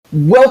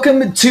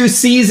Welcome to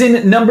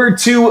season number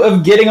 2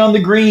 of Getting on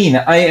the Green.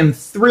 I am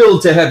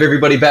thrilled to have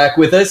everybody back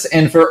with us,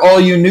 and for all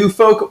you new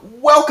folk,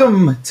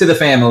 welcome to the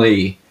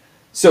family.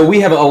 So we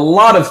have a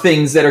lot of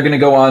things that are going to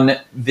go on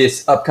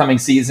this upcoming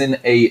season,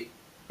 a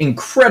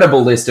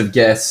incredible list of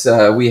guests.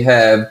 We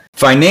have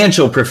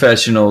financial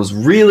professionals,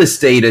 real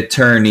estate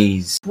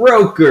attorneys,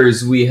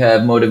 brokers, we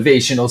have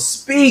motivational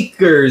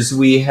speakers,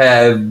 we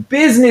have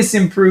business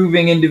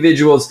improving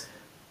individuals,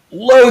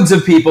 loads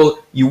of people.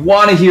 You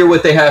want to hear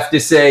what they have to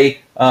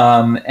say,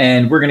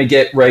 and we're going to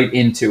get right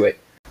into it.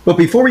 But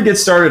before we get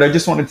started, I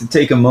just wanted to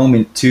take a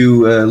moment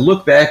to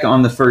look back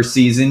on the first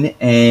season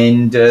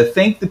and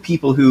thank the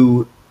people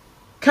who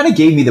kind of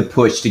gave me the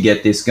push to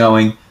get this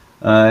going,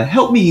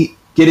 helped me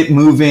get it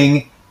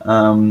moving,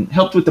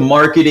 helped with the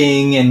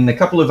marketing and a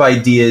couple of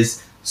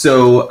ideas.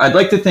 So I'd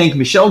like to thank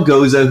Michelle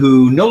Goza,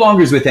 who no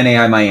longer is with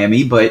NAI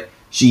Miami, but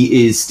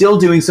she is still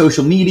doing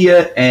social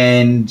media,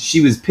 and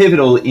she was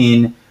pivotal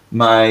in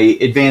my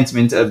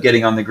advancement of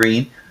Getting on the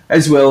Green,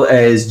 as well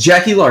as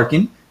Jackie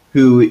Larkin,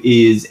 who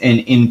is an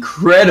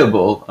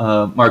incredible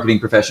marketing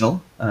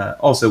professional,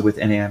 also with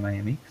NAI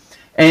Miami,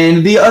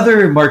 and the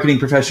other marketing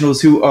professionals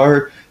who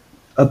are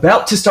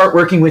about to start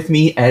working with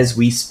me as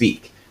we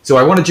speak. So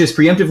I want to just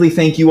preemptively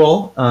thank you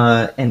all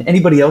and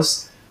anybody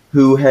else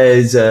who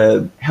has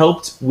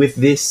helped with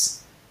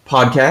this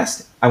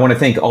podcast. I want to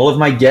thank all of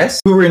my guests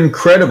who were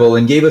incredible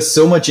and gave us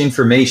so much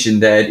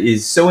information that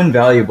is so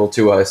invaluable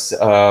to us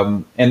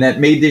and that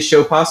made this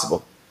show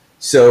possible.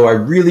 So I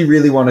really,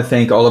 really want to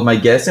thank all of my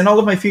guests and all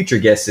of my future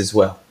guests as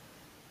well.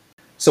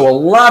 So a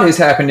lot has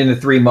happened in the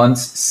 3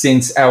 months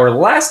since our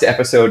last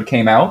episode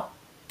came out,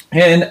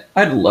 and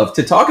I'd love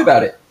to talk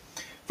about it.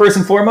 First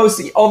and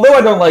foremost, although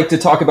I don't like to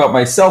talk about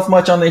myself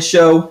much on this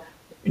show,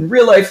 in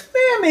real life,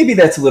 maybe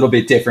that's a little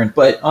bit different,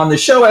 but on the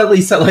show, at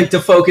least I like to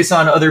focus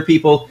on other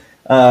people.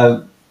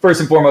 First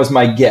and foremost,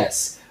 my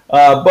guests.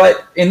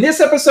 But in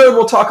this episode,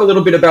 we'll talk a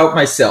little bit about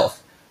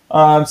myself.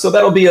 So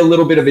that'll be a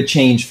little bit of a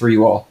change for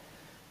you all.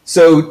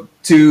 So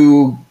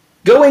to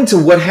go into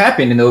what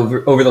happened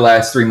over the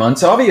last 3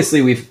 months,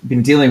 obviously we've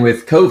been dealing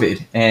with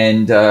COVID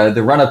and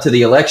the run-up to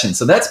the election.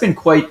 So that's been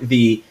quite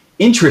the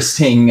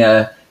interesting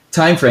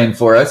time frame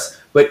for us.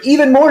 But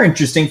even more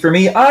interesting for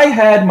me, I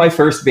had my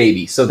first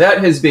baby. So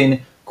that has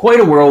been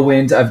quite a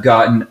whirlwind. I've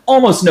gotten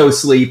almost no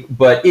sleep,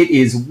 but it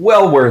is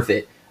well worth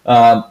it.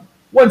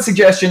 One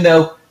suggestion,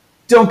 though,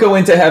 don't go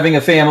into having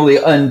a family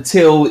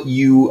until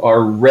you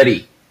are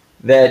ready.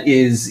 That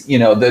is,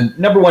 the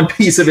number one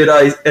piece of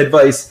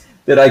advice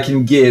that I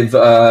can give.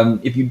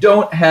 If you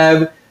don't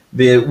have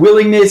the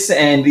willingness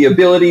and the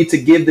ability to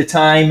give the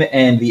time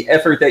and the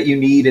effort that you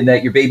need and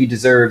that your baby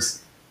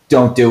deserves,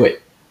 don't do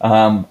it.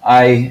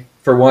 I,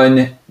 for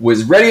one,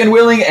 was ready and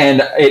willing,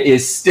 and it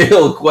is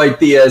still quite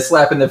the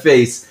slap in the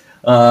face.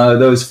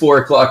 Those 4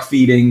 o'clock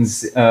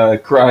feedings,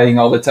 crying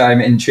all the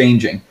time and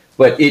changing.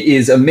 But it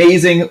is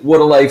amazing.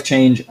 What a life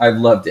change. I've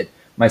loved it.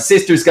 My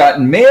sister's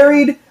gotten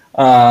married.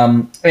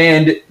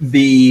 And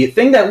the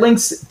thing that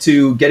links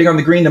to Getting on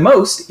the Green the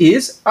most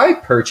is I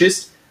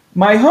purchased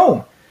my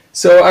home.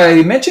 So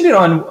I mentioned it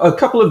on a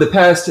couple of the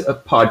past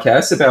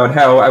podcasts about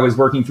how I was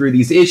working through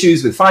these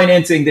issues with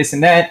financing, this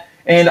and that.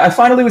 And I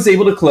finally was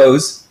able to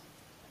close.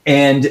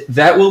 And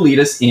that will lead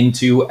us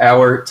into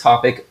our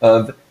topic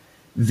of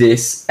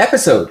this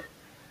episode.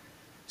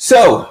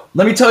 So,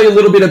 let me tell you a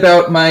little bit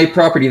about my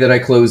property that I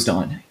closed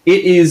on.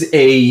 It is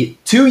a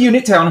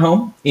 2-unit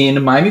townhome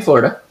in Miami,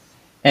 Florida,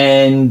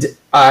 and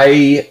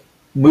I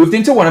moved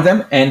into one of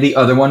them, and the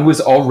other one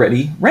was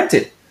already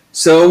rented.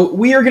 So,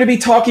 we are going to be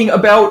talking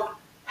about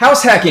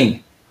house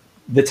hacking.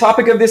 The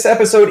topic of this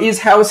episode is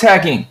house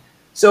hacking.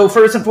 So,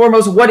 first and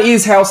foremost, what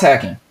is house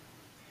hacking?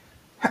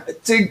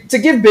 To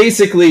give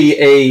basically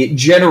a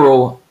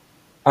general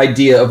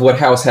idea of what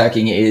house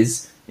hacking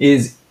is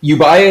you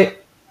buy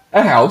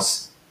a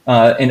house,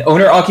 an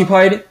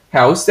owner-occupied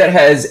house that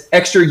has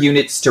extra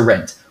units to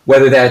rent,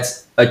 whether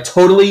that's a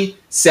totally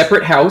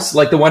separate house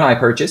like the one I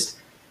purchased,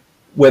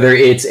 whether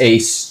it's a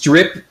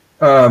strip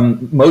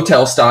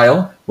motel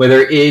style,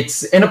 whether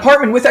it's an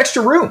apartment with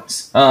extra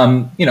rooms.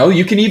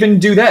 You can even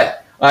do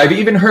that. I've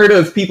even heard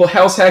of people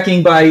house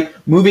hacking by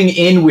moving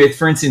in with,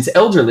 for instance,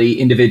 elderly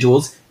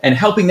individuals and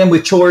helping them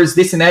with chores,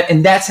 this and that,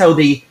 and that's how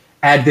they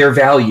add their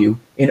value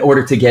in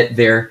order to get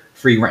their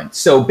free rent.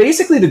 So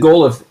basically the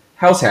goal of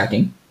house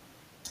hacking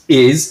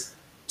is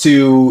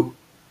to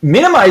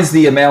minimize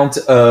the amount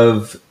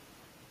of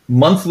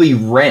monthly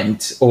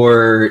rent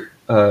or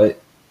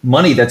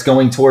money that's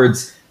going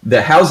towards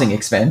the housing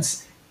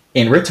expense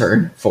in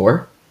return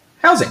for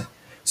housing.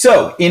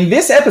 So in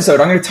this episode,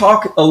 I'm going to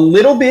talk a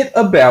little bit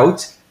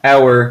about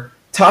our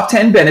top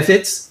 10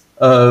 benefits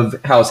of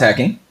house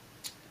hacking,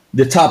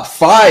 the top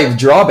 5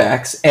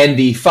 drawbacks, and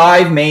the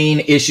 5 main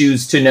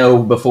issues to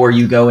know before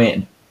you go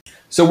in.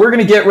 So we're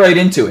going to get right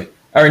into it.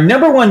 Our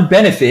number 1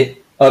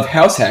 benefit of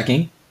house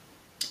hacking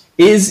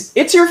is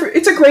it's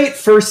a great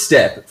first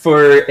step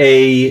for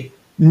a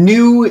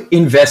new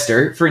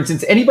investor. For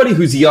instance, anybody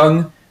who's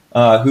young,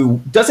 who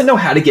doesn't know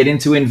how to get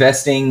into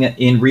investing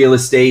in real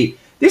estate,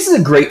 this is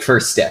a great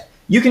first step.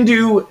 you can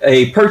do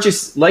a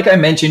purchase, like I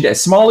mentioned,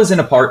 as small as an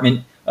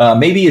apartment,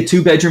 maybe a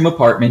 2-bedroom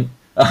apartment.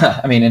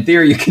 I mean, in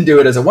theory, you can do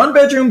it as a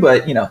 1-bedroom,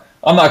 but,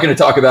 I'm not going to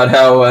talk about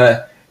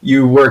how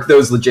you work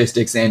those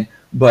logistics in.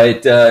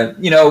 But,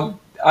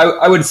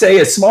 I would say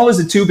as small as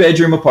a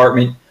 2-bedroom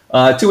apartment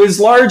to as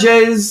large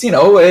as,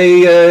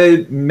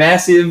 a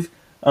massive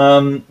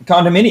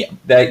condominium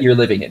that you're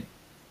living in.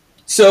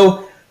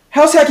 So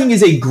house hacking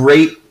is a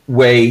great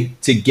way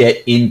to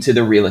get into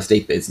the real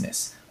estate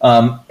business.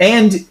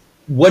 And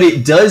what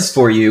it does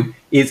for you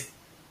is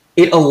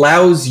it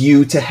allows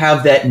you to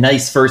have that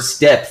nice first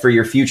step for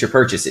your future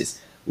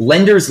purchases.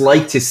 Lenders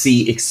like to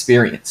see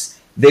experience.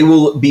 They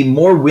will be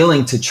more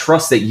willing to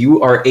trust that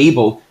you are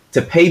able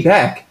to pay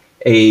back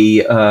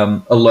a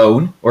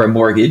loan or a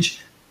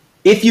mortgage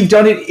if you've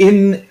done it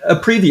in a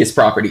previous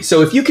property.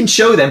 So if you can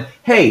show them,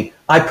 hey,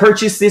 I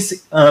purchased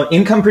this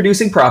income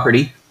producing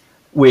property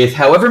with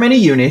however many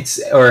units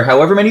or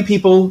however many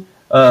people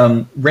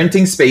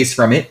renting space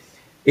from it,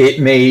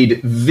 it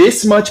made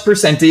this much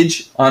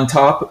percentage on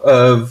top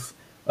of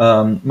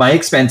my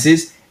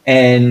expenses,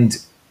 and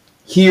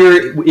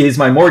here is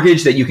my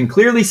mortgage that you can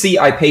clearly see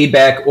I paid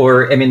back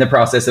or am in the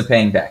process of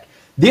paying back.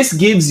 This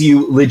gives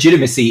you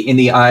legitimacy in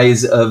the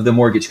eyes of the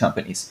mortgage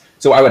companies.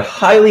 So I would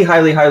highly,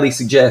 highly, highly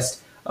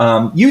suggest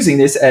using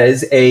this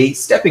as a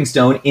stepping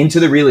stone into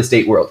the real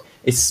estate world,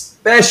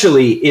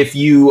 especially if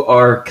you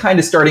are kind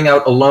of starting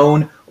out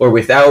alone or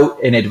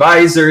without an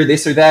advisor,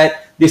 this or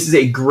that. This is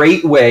a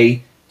great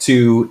way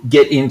to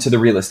get into the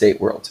real estate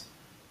world.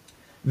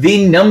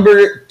 The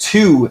number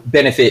 2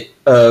 benefit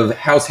of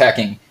house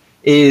hacking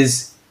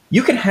is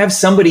you can have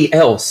somebody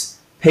else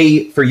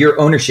pay for your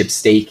ownership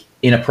stake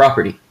in a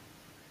property.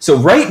 So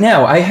right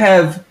now I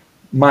have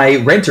my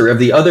renter of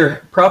the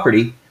other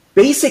property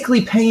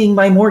basically paying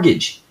my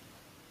mortgage.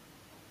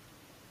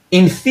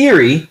 In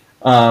theory,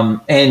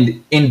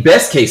 and in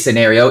best case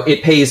scenario,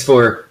 it pays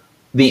for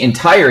the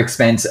entire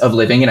expense of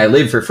living, and I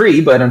live for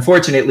free. But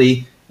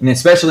unfortunately, and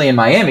especially in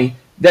Miami,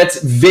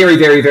 that's very,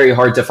 very, very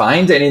hard to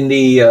find. And in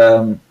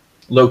the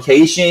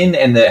location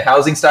and the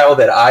housing style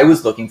that I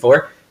was looking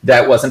for,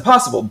 that wasn't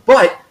possible.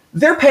 But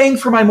they're paying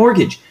for my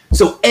mortgage.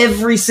 So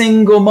every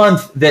single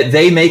month that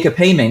they make a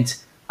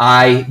payment,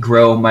 I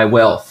grow my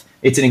wealth.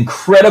 It's an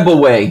incredible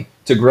way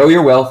to grow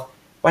your wealth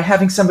by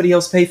having somebody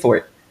else pay for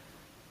it.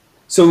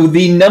 So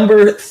the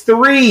number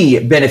 3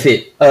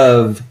 benefit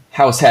of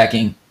house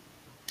hacking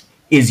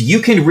is you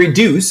can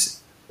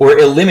reduce or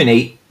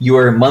eliminate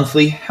your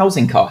monthly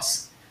housing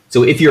costs.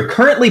 So if you're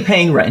currently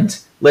paying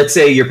rent, let's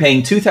say you're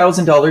paying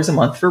 $2,000 a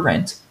month for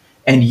rent,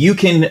 and you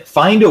can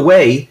find a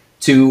way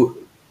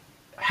to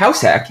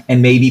house hack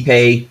and maybe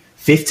pay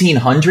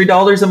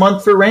 $1,500 a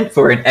month for rent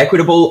for an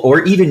equitable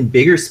or even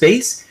bigger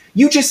space,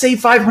 you just save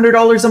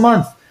 $500 a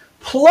month.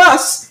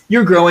 Plus,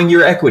 you're growing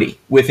your equity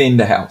within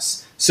the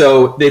house.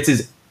 So this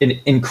is an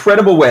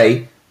incredible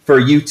way for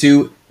you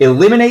to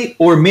eliminate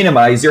or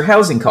minimize your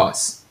housing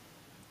costs.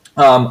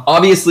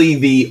 Obviously,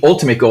 the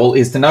ultimate goal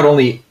is to not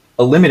only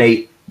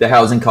eliminate the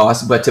housing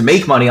costs, but to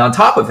make money on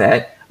top of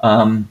that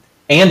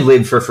and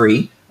live for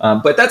free.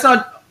 But that's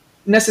not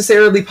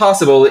necessarily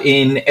possible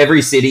in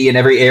every city, in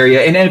every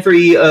area, in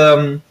every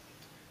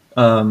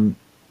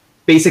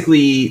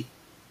basically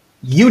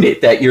unit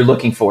that you're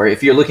looking for.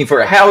 If you're looking for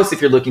a house,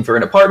 if you're looking for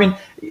an apartment,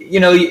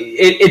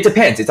 it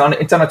depends. It's on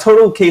a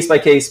total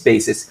case-by-case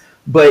basis.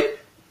 But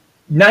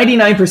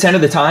 99%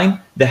 of the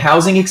time, the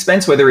housing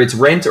expense, whether it's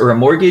rent or a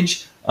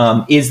mortgage,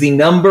 is the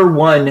number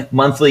 1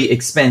 monthly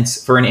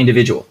expense for an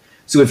individual.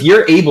 So if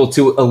you're able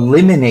to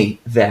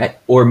eliminate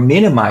that or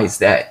minimize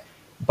that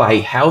by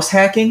house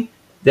hacking,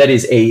 that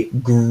is a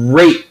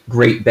great,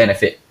 great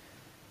benefit.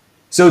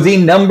 So the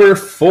number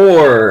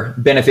 4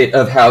 benefit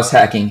of house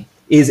hacking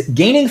is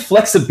gaining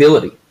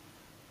flexibility.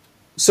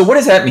 So what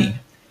does that mean?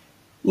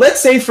 Let's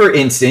say, for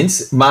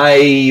instance,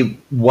 my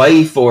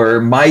wife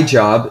or my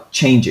job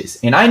changes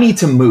and I need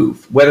to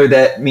move, whether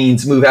that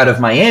means move out of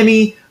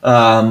Miami,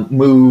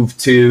 move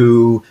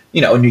to,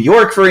 New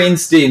York, for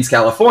instance,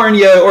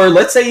 California, or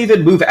let's say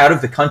even move out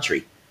of the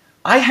country.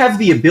 I have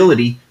the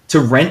ability to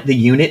rent the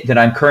unit that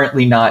I'm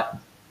currently not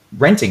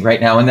renting right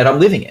now and that I'm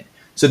living in.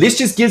 So this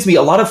just gives me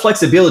a lot of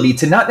flexibility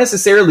to not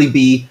necessarily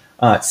be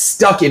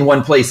stuck in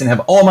one place and have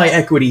all my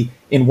equity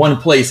in one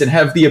place, and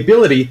have the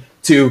ability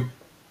to,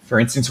 for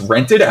instance,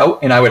 rent it out.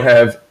 And I would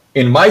have,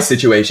 in my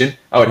situation,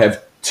 I would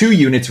have 2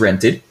 units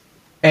rented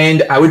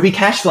and I would be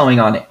cash flowing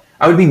on it.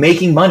 I would be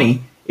making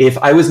money if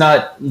I was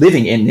not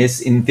living in this,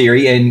 in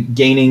theory, and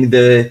gaining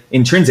the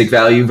intrinsic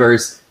value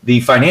versus the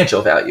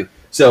financial value.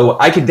 So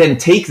I could then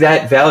take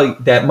that value,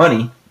 that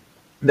money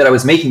that I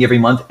was making every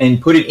month,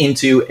 and put it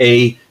into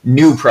a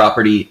new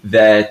property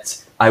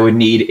that I would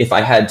need if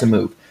I had to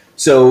move.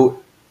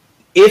 So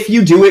if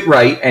you do it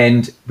right,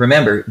 and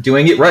remember,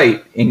 doing it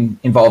right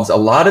involves a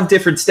lot of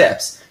different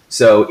steps.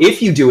 So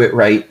if you do it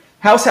right,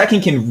 house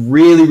hacking can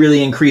really,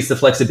 really increase the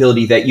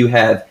flexibility that you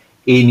have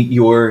in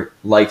your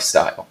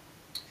lifestyle.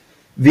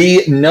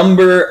 The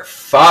number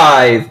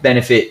 5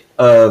 benefit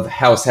of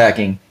house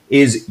hacking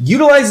is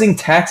utilizing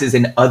taxes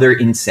and other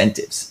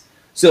incentives.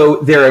 So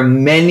there are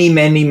many,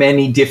 many,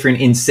 many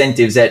different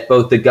incentives that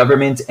both the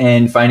government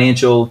and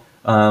financial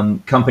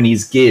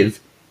companies give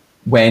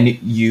when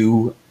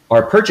you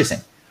are purchasing.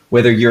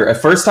 Whether you're a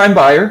first-time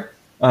buyer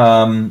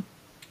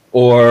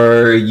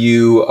or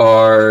you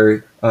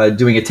are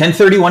doing a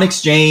 1031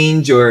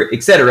 exchange or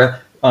etc.,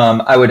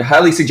 I would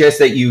highly suggest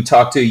that you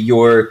talk to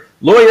your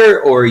lawyer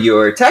or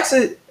your tax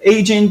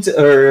agent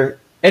or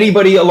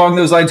anybody along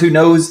those lines who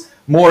knows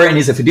more and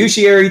is a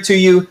fiduciary to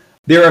you.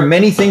 There are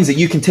many things that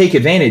you can take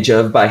advantage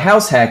of by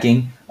house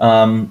hacking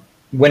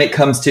when it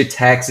comes to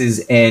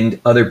taxes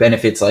and other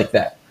benefits like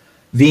that.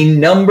 The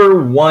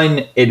number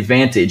one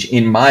advantage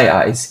in my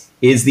eyes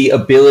is the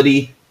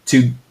ability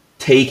to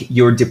take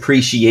your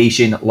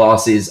depreciation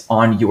losses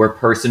on your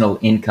personal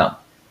income.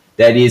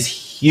 That is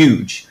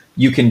huge.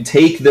 You can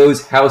take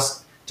those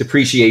house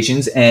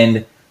depreciations,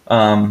 and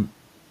I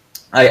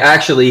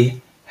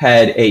actually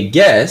had a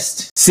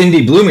guest,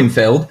 Cindy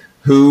Blumenfeld,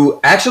 who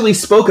actually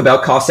spoke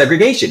about cost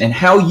segregation and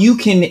how you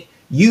can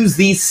use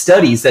these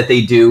studies that they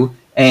do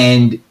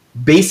and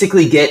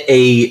basically get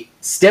a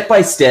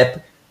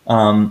step-by-step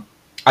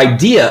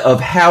idea of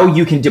how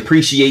you can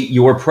depreciate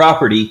your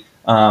property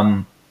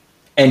and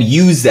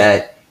use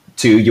that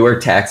to your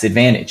tax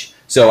advantage.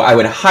 So I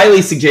would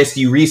highly suggest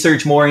you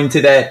research more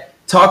into that,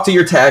 talk to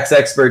your tax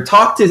expert,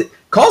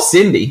 call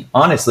Cindy,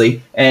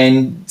 honestly,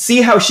 and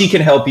see how she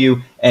can help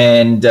you,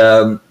 and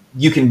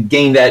you can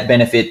gain that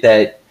benefit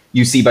that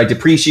you see by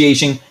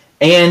depreciation.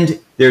 And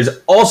there's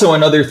also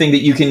another thing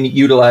that you can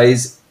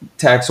utilize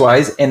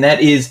tax-wise, and that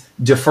is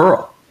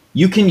deferral.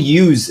 You can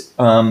use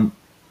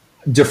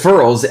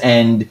deferrals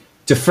and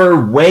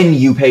defer when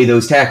you pay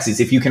those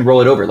taxes if you can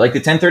roll it over. Like the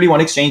 1031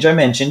 exchange I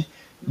mentioned,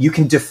 you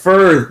can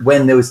defer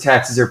when those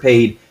taxes are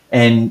paid,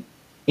 and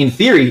in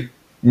theory,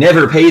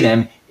 never pay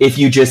them if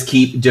you just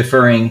keep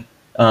deferring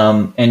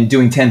and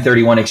doing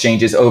 1031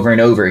 exchanges over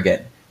and over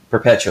again,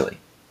 perpetually.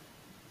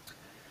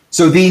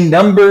 So the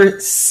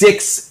number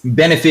 6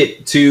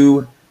 benefit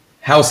to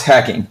house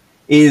hacking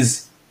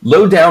is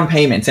low down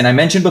payments. And I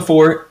mentioned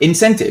before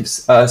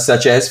incentives,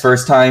 such as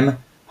first-time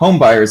home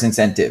buyers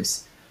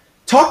incentives.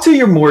 Talk to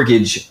your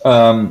mortgage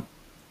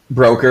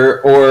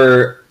broker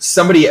or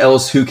somebody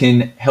else who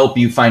can help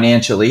you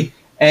financially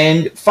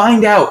and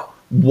find out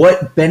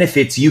what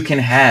benefits you can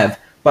have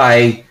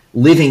by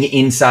living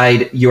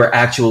inside your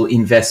actual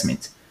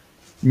investment.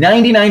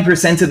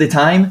 99% of the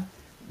time,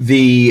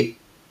 the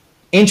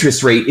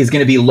interest rate is going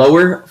to be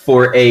lower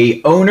for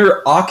a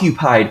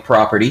owner-occupied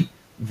property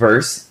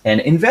versus an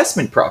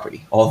investment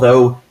property.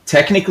 Although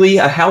technically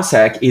a house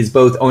hack is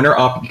both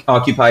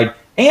owner-occupied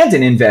and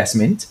an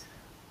investment,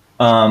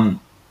 in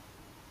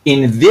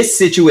this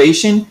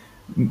situation,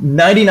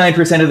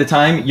 99% of the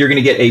time, you're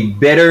going to get a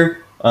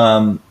better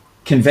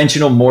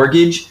conventional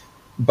mortgage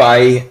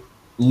by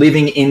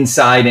living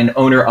inside and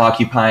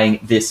owner-occupying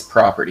this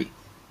property.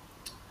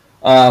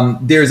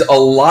 There's a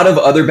lot of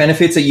other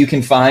benefits that you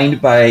can find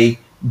by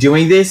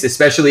doing this,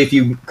 especially if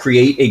you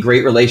create a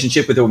great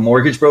relationship with a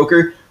mortgage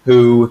broker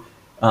who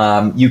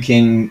you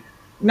can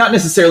not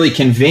necessarily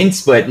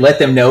convince, but let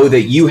them know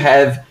that you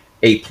have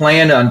a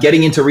plan on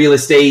getting into real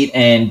estate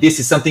and this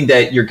is something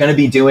that you're going to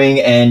be doing,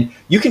 and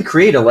you can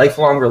create a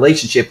lifelong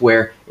relationship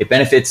where it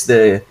benefits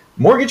the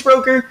mortgage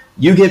broker,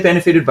 you get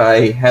benefited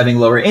by having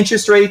lower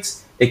interest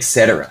rates,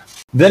 etc.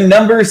 The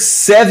number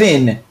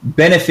 7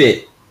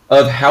 benefit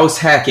of house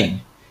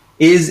hacking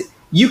is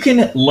you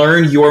can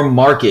learn your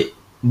market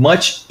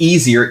much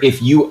easier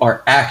if you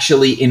are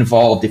actually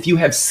involved. If you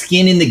have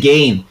skin in the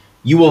game,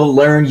 you will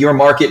learn your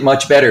market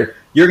much better.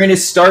 You're going to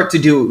start to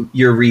do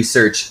your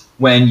research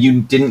when you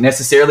didn't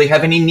necessarily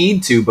have any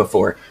need to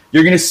before.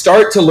 You're going to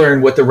start to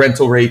learn what the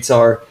rental rates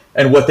are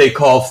and what they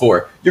call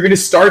for. You're going to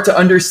start to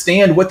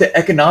understand what the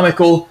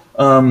economical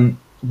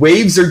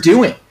waves are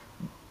doing.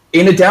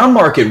 In a down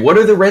market, what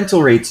are the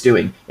rental rates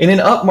doing? In an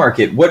up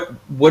market,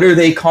 what are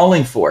they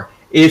calling for?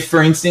 If,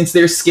 for instance,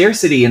 there's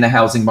scarcity in the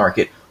housing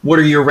market, what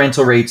are your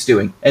rental rates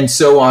doing? And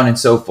so on and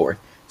so forth.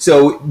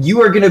 So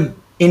you are going to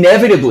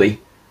inevitably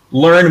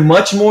learn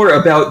much more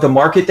about the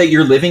market that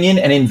you're living in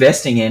and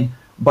investing in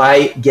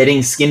by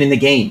getting skin in the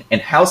game.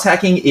 And house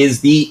hacking is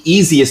the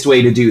easiest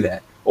way to do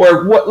that.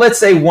 Or let's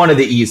say one of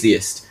the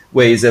easiest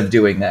ways of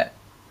doing that.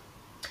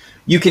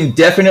 You can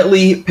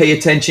definitely pay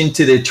attention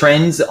to the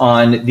trends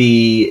on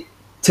the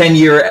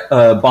 10-year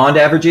bond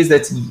averages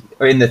that's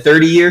in the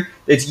 30-year.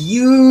 That's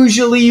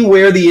usually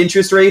where the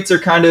interest rates are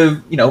kind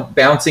of,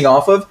 bouncing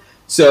off of.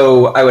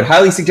 So I would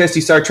highly suggest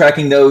you start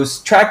tracking those.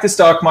 Track the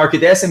stock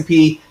market, the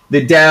S&P,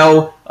 the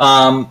Dow,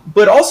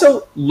 but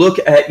also look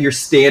at your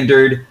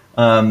standard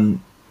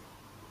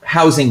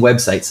housing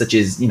websites, such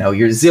as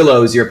your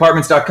Zillows, your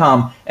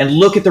Apartments.com, and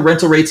look at the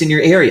rental rates in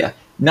your area.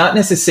 Not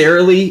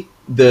necessarily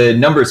the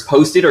numbers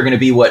posted are going to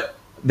be what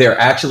they're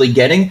actually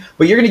getting,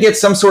 but you're going to get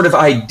some sort of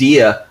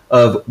idea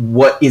of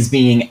what is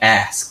being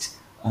asked.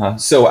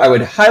 So I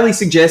would highly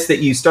suggest that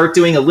you start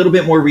doing a little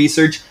bit more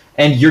research,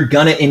 and you're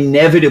going to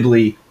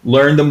inevitably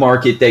learn the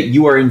market that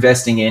you are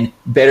investing in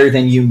better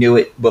than you knew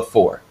it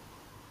before.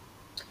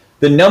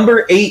 The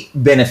number 8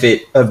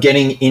 benefit of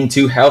getting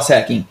into house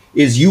hacking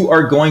is you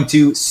are going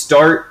to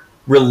start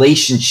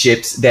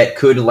relationships that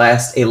could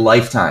last a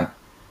lifetime.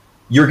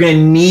 You're going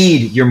to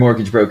need your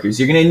mortgage brokers.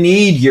 You're going to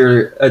need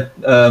your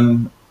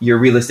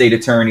real estate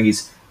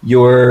attorneys,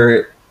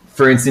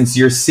 for instance,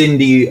 your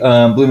Cindy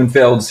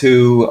Blumenfelds,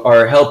 who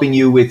are helping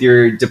you with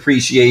your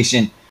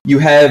depreciation. You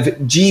have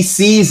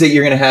GCs that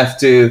you're going to have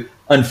to,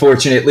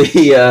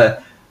 unfortunately,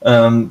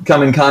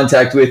 come in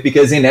contact with,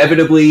 because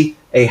inevitably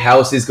a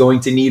house is going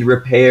to need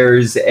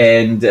repairs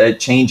and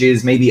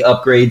changes, maybe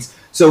upgrades.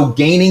 So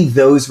gaining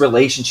those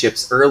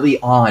relationships early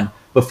on,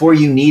 before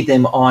you need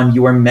them on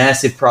your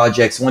massive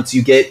projects, once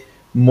you get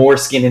more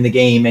skin in the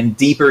game and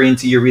deeper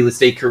into your real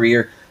estate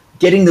career,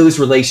 getting those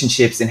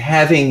relationships and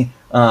having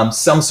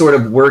some sort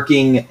of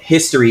working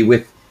history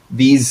with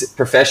these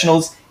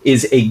professionals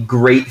is a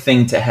great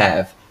thing to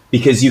have,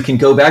 because you can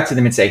go back to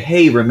them and say,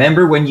 hey,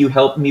 remember when you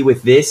helped me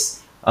with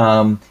this?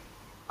 I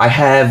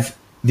have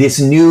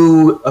this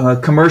new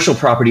commercial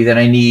property that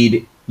I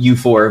need you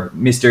for,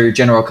 Mr.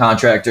 General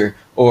Contractor,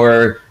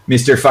 or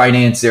Mr.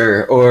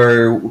 Financer,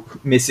 or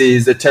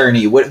Mrs.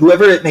 Attorney,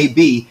 whoever it may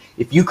be.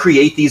 If you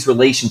create these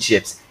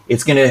relationships,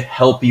 it's going to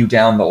help you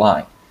down the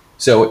line.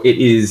 So it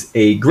is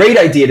a great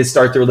idea to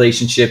start the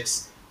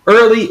relationships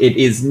early. It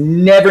is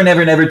never,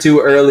 never, never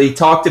too early.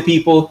 Talk to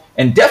people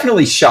and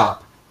definitely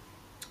shop.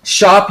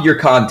 Shop your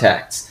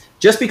contacts.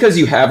 Just because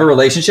you have a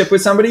relationship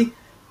with somebody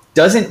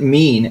doesn't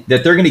mean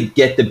that they're going to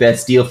get the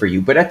best deal for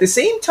you. But at the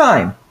same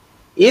time,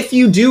 if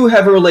you do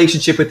have a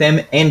relationship with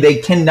them and they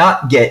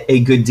cannot get a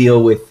good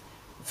deal or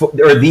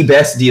the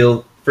best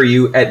deal for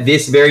you at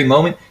this very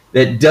moment,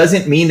 that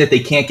doesn't mean that they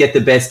can't get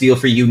the best deal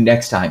for you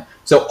next time.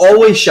 So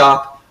always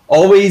shop,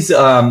 always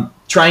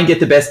try and get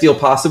the best deal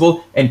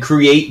possible, and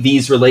create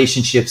these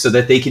relationships so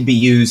that they can be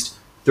used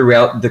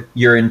throughout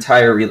your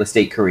entire real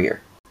estate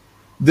career.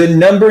 The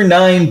number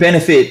 9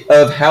 benefit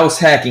of house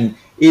hacking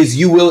is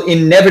you will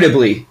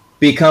inevitably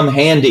become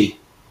handy.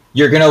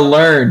 You're going to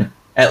learn,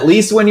 at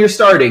least when you're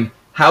starting,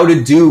 how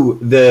to do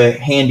the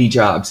handy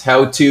jobs,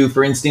 how to,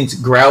 for instance,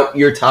 grout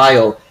your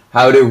tile,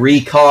 how to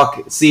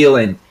recaulk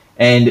sealant,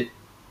 and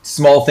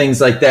small things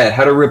like that,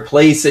 how to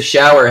replace a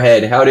shower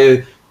head, how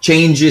to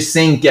change a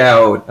sink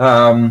out,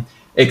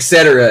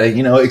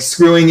 etc.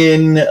 Screwing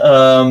in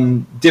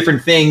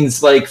different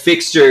things like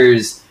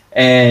fixtures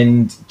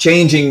and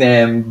changing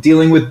them,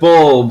 dealing with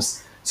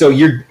bulbs. So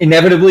you're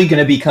inevitably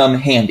going to become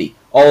handy.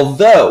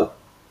 Although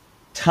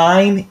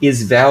time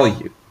is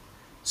value.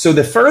 So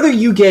the further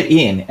you get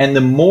in and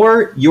the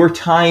more your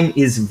time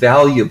is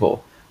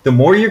valuable, the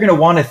more you're going to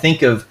want to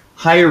think of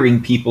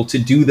hiring people to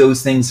do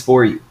those things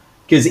for you.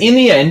 Because in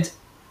the end,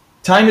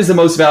 time is the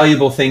most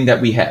valuable thing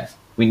that we have.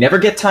 We never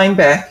get time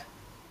back,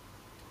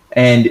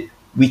 and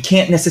we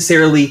can't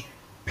necessarily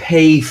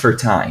pay for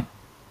time.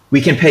 We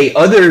can pay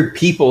other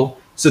people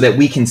so that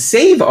we can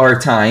save our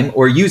time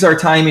or use our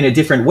time in a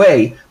different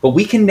way, but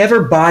we can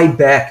never buy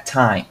back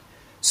time.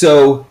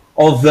 So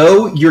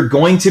although you're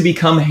going to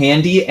become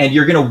handy and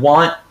you're going to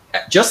want,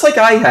 just like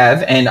I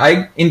have, and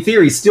I, in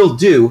theory, still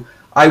do,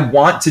 I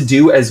want to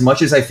do as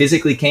much as I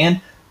physically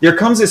can, there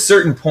comes a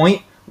certain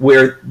point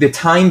where the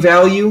time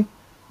value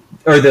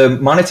or the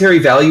monetary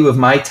value of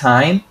my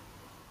time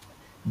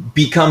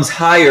becomes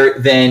higher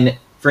than,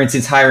 for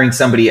instance, hiring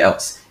somebody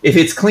else. If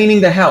it's cleaning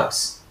the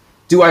house,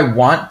 do I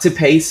want to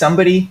pay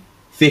somebody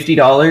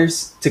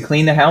 $50 to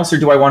clean the house, or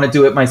do I want to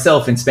do it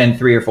myself and spend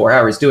 3 or 4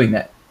 hours doing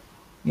that?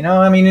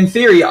 In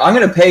theory, I'm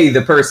going to pay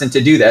the person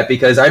to do that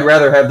because I'd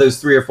rather have those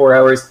 3 or 4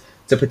 hours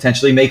to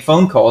potentially make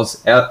phone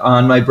calls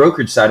on my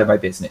brokerage side of my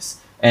business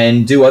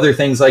and do other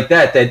things like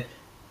that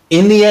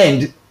in the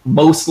end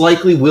most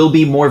likely will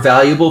be more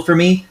valuable for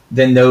me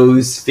than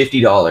those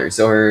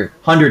 $50 or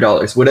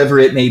 $100, whatever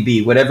it may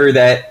be, whatever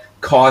that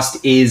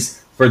cost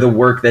is for the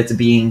work that's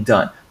being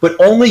done. But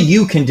only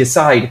you can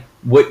decide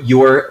what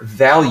your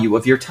value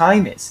of your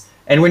time is.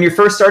 And when you're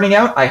first starting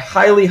out, I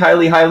highly,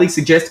 highly, highly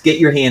suggest get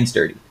your hands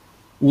dirty.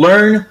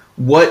 Learn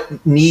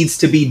what needs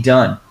to be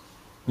done.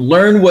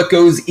 Learn what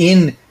goes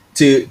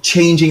into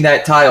changing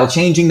that tile,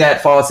 changing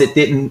that faucet,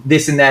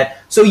 this and that,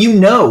 so you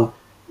know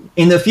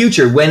in the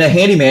future when a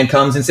handyman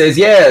comes and says,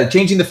 yeah,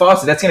 changing the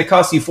faucet, that's going to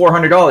cost you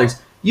 $400.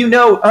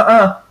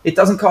 It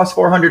doesn't cost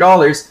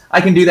 $400. I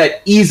can do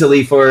that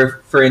easily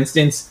for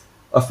instance,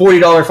 a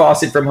 $40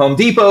 faucet from Home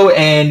Depot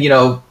and,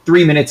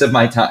 3 minutes of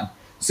my time.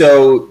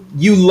 So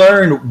you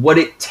learn what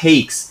it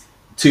takes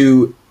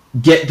to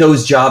get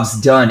those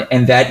jobs done,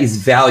 and that is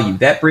value.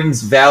 That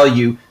brings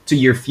value to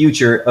your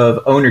future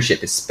of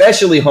ownership,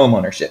 especially home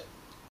ownership.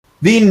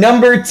 The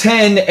number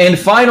 10 and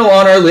final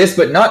on our list,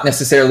 but not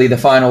necessarily the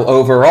final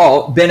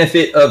overall,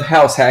 benefit of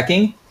house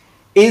hacking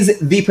is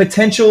the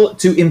potential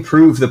to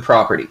improve the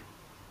property.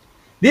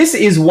 This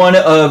is one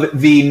of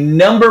the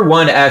number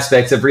 1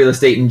 aspects of real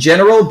estate in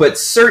general, but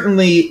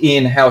certainly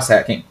in house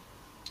hacking.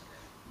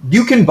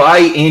 You can buy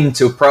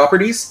into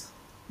properties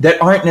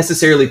that aren't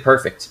necessarily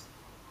perfect.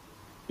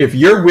 If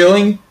you're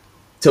willing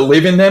to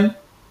live in them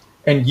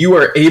and you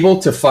are able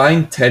to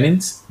find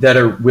tenants that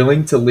are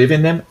willing to live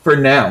in them for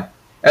now,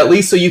 at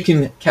least so you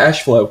can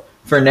cash flow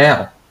for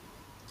now.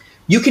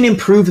 You can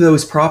improve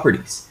those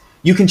properties.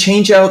 You can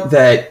change out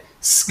that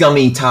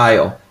scummy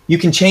tile. You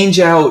can change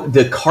out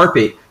the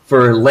carpet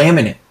for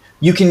laminate.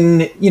 You can,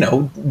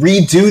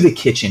 redo the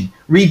kitchen,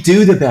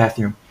 redo the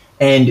bathroom,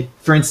 and,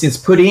 for instance,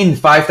 put in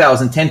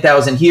 $5,000,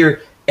 $10,000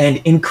 here and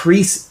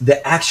increase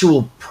the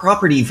actual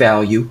property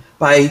value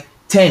by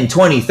 10,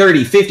 20,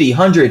 30, 50,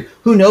 100,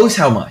 who knows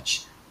how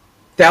much.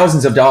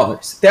 Thousands of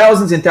dollars,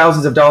 thousands and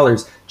thousands of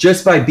dollars,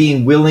 just by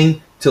being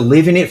willing to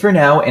live in it for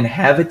now and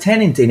have a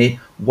tenant in it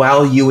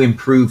while you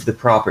improve the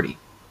property.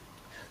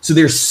 So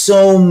there's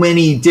so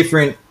many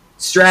different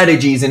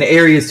strategies and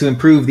areas to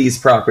improve these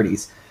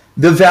properties.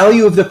 The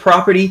value of the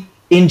property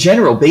in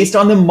general, based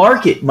on the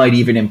market, might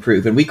even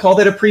improve, and we call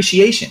that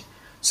appreciation.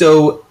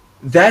 So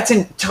that's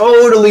a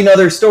totally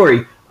another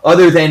story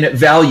other than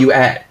value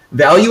add.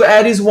 Value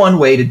add is one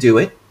way to do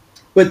it,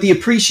 but the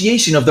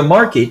appreciation of the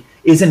market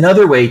is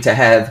another way to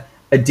have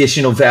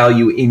additional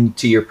value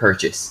into your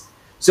purchase.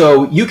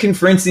 So you can,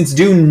 for instance,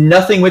 do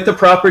nothing with the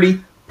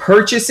property,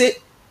 purchase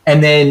it,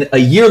 and then a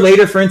year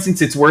later, for instance,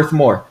 it's worth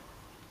more,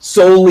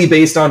 solely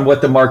based on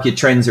what the market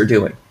trends are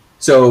doing.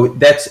 So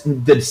that's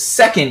the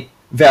second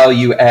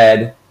value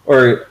add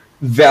or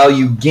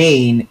value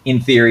gain, in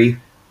theory,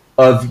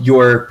 of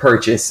your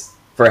purchase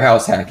for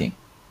house hacking.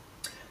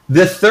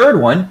 The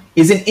third one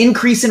is an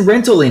increase in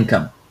rental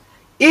income.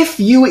 If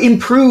you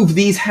improve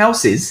these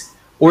houses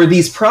or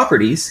these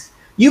properties,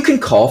 you can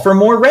call for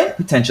more rent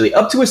potentially,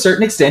 up to a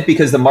certain extent,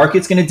 because the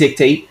market's going to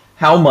dictate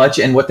how much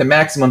and what the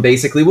maximum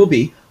basically will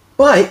be.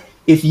 But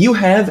if you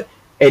have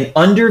an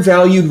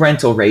undervalued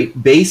rental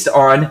rate based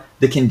on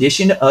the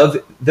condition of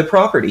the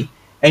property,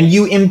 and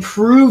you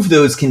improve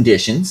those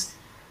conditions,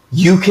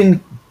 you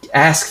can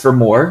ask for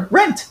more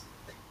rent.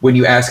 When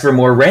you ask for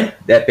more rent,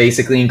 that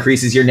basically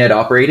increases your net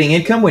operating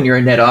income. When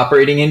your net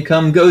operating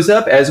income goes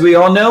up, as we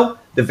all know,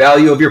 the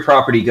value of your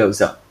property goes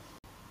up.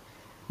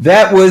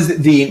 That was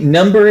the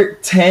number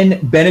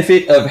 10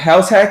 benefit of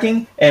house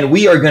hacking, and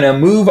we are going to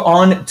move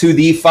on to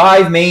the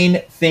 5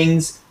 main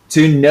things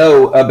to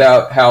know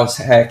about house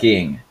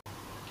hacking.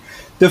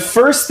 The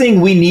first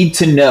thing we need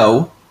to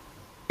know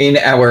in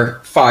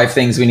our 5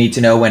 things we need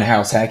to know when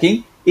house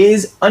hacking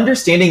is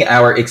understanding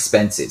our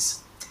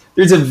expenses.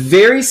 There's a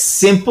very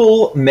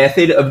simple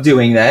method of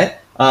doing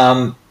that.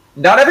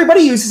 Not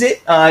everybody uses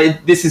it.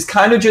 This is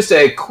kind of just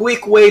a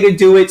quick way to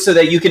do it so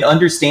that you can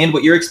understand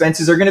what your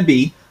expenses are going to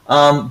be.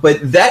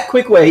 But that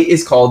quick way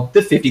is called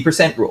the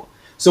 50% rule.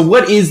 So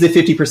what is the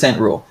 50%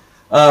 rule?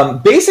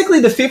 Basically,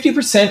 the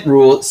 50%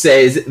 rule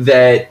says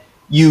that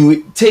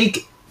you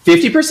take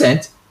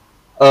 50%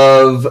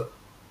 of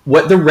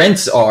what the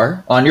rents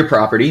are on your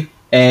property,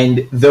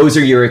 and those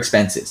are your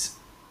expenses.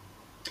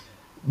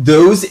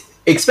 Those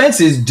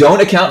expenses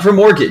don't account for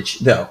mortgage,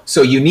 though.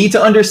 So you need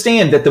to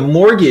understand that the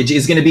mortgage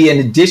is going to be an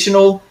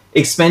additional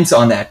expense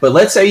on that. But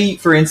let's say,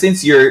 for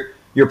instance, your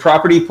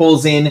property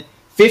pulls in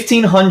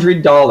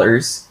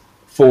 $1,500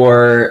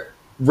 for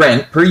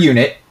rent per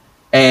unit,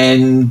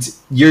 and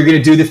you're going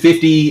to do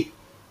the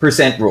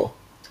 50% rule.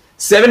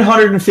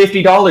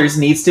 $750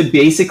 needs to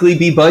basically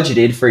be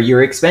budgeted for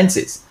your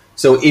expenses.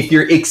 So if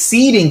you're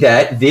exceeding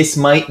that, this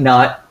might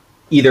not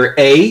either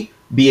A,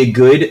 be a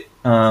good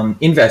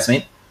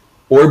investment,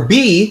 or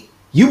B,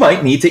 you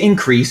might need to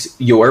increase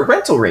your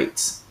rental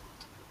rates.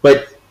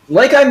 But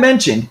like I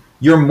mentioned,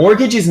 your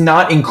mortgage is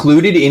not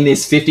included in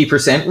this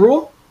 50%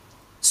 rule.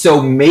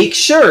 So make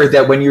sure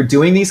that when you're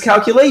doing these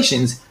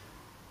calculations,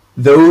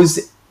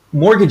 those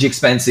mortgage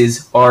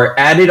expenses are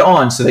added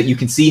on so that you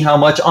can see how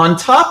much on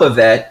top of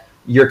that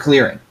you're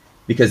clearing.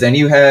 Because then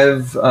you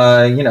have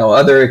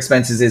other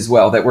expenses as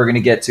well that we're going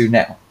to get to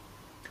now.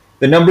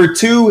 The number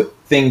 2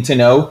 thing to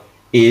know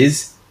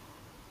is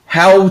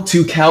how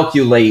to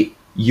calculate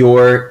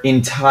your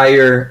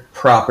entire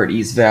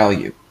property's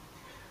value.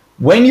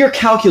 When you're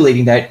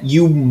calculating that,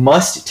 you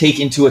must take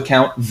into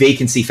account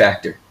vacancy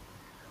factor.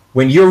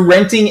 When you're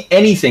renting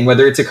anything,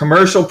 whether it's a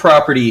commercial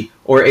property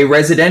or a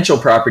residential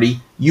property,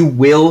 you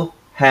will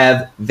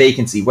have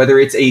vacancy, whether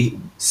it's a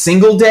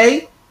single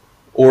day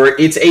or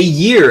it's a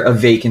year of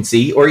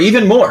vacancy, or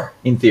even more,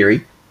 in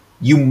theory.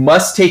 You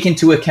must take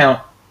into account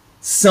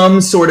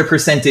some sort of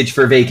percentage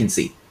for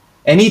vacancy.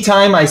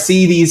 Anytime I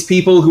see these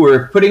people who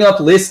are putting up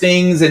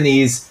listings and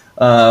these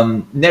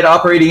net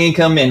operating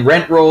income and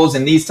rent rolls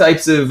and these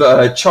types of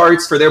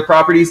charts for their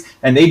properties,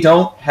 and they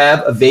don't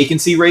have a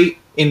vacancy rate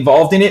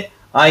involved in it,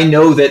 I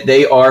know that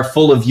they are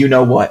full of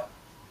you-know-what.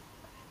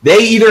 They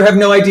either have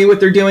no idea what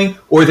they're doing,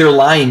 or they're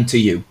lying to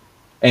you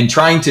and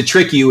trying to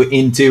trick you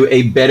into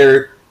a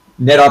better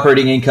net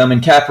operating income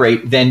and cap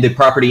rate than the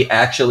property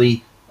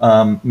actually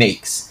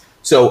makes.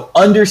 So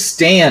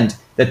understand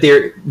that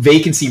their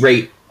vacancy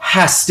rate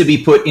has to be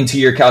put into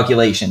your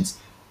calculations.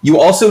 You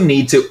also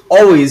need to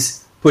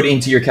always put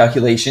into your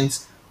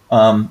calculations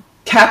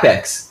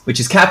CapEx, which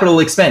is capital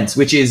expense,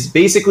 which is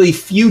basically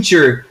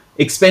future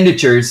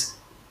expenditures,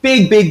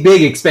 big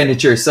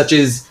expenditures, such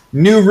as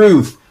new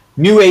roof,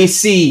 new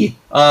AC,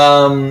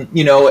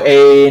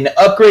 an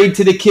upgrade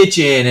to the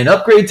kitchen, an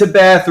upgrade to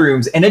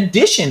bathrooms, an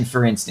addition,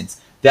 for instance.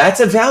 That's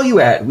a value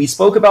add. We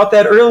spoke about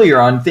that earlier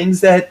on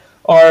things that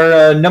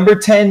are number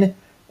 10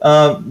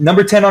 on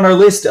our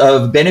list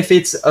of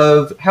benefits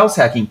of house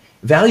hacking.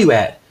 Value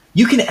add.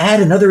 You can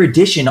add another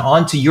addition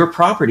onto your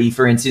property,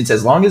 for instance,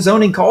 as long as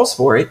zoning calls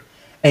for it,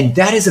 and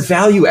that is a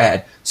value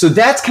add. So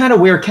that's kind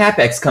of where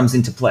CapEx comes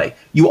into play.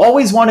 You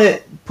always want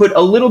to put a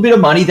little bit of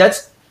money.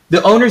 That's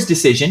the owner's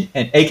decision,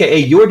 and AKA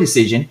your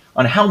decision,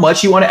 on how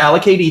much you want to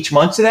allocate each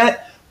month to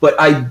that. But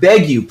I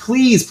beg you,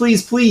 please,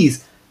 please,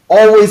 please,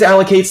 always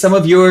allocate some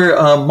of your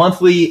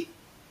monthly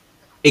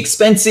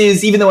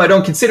expenses, even though I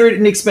don't consider it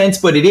an expense,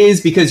 but it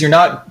is because you're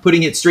not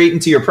putting it straight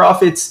into your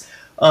profits.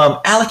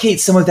 Allocate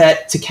some of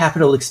that to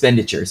capital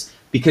expenditures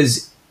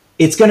because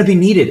it's going to be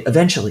needed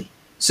eventually.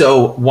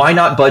 So why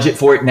not budget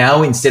for it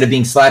now instead of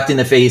being slapped in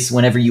the face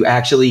whenever you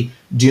actually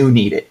do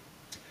need it?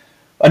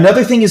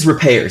 Another thing is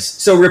repairs.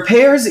 So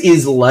repairs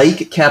is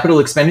like capital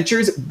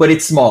expenditures, but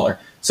it's smaller.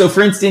 So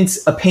for instance,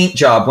 a paint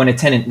job when a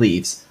tenant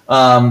leaves,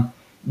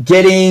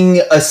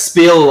 getting a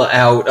spill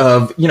out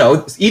of,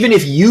 even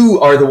if you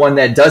are the one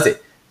that does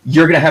it,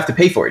 you're going to have to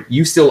pay for it.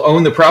 You still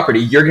own the property.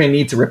 You're going to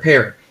need to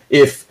repair it.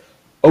 If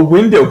a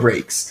window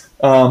breaks,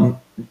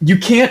 you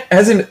can't,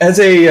 as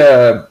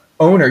a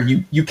owner,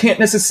 you can't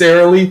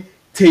necessarily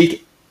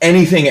take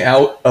anything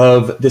out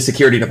of the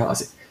security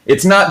deposit.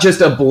 It's not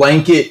just a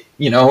blanket,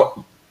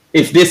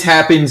 if this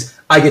happens,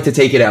 I get to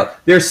take it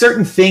out. There are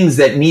certain things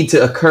that need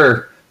to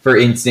occur, for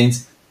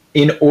instance,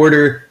 in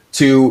order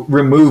to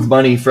remove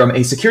money from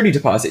a security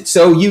deposit.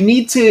 So you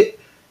need to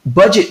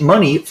budget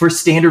money for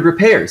standard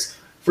repairs.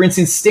 For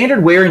instance,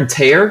 standard wear and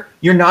tear,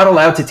 you're not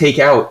allowed to take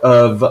out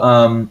of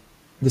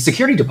the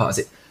security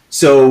deposit.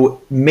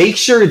 So make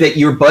sure that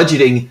you're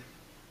budgeting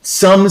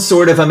some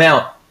sort of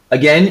amount.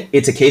 Again,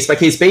 it's a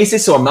case-by-case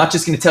basis, so I'm not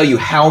just going to tell you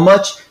how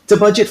much to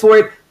budget for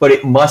it, but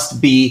it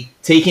must be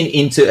taken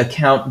into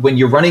account when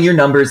you're running your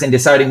numbers and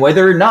deciding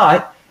whether or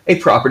not a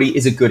property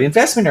is a good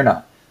investment or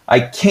not. I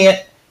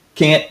can't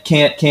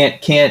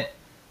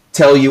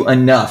tell you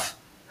enough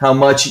how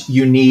much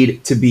you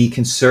need to be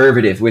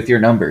conservative with your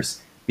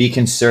numbers. Be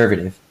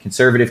conservative.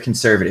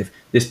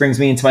 This brings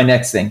me into my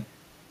next thing.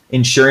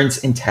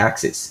 Insurance and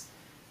taxes.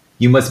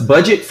 You must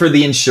budget for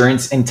the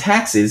insurance and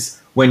taxes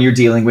when you're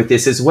dealing with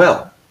this as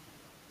well.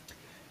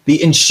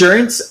 The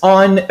insurance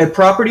on a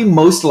property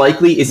most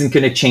likely isn't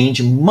going to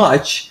change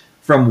much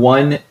from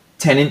one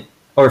tenant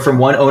or from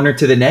one owner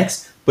to the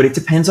next, but it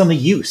depends on the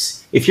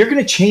use. If you're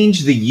going to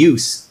change the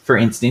use, for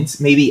instance,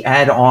 maybe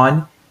add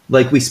on,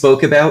 like we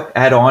spoke about,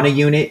 add on a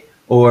unit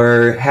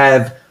or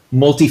have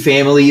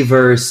multifamily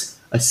versus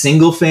a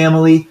single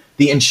family,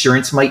 the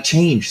insurance might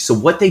change. So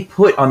what they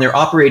put on their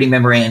operating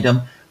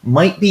memorandum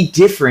might be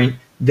different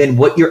than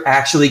what you're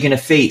actually going to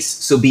face.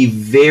 So be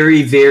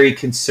very, very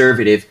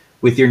conservative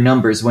with your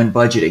numbers when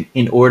budgeting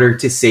in order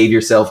to save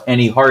yourself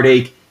any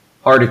heartache,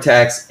 heart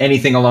attacks,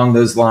 anything along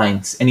those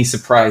lines, any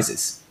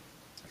surprises.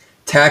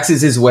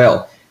 Taxes as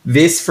well.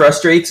 This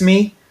frustrates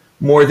me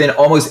more than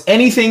almost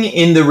anything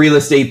in the real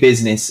estate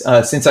business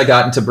since I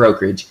got into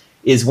brokerage,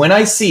 is when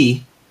I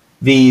see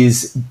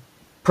these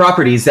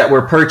properties that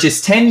were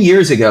purchased 10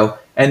 years ago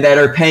and that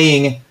are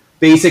paying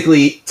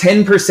basically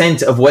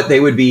 10% of what they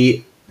would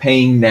be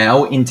paying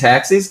now in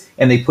taxes,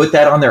 and they put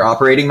that on their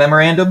operating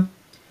memorandum,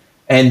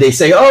 and they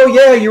say, oh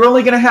yeah, you're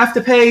only going to have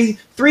to pay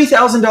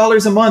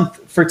 $3,000 a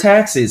month for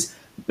taxes.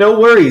 No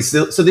worries.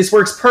 So this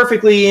works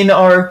perfectly in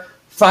our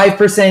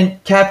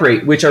 5% cap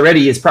rate, which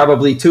already is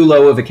probably too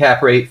low of a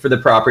cap rate for the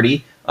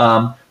property.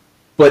 But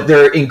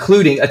they're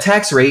including a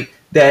tax rate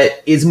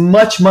that is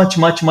much, much,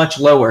 much, much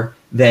lower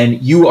than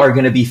you are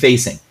going to be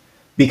facing.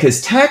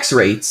 Because tax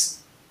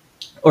rates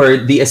or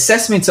the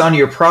assessments on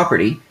your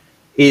property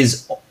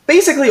is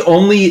basically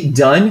only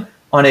done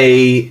on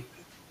a,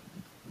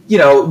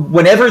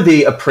 whenever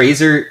the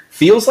appraiser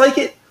feels like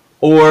it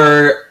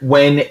or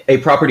when a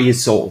property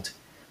is sold.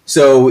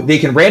 So they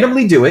can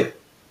randomly do it,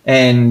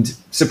 and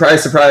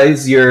surprise,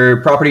 surprise,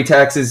 your property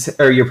taxes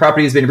or your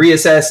property has been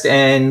reassessed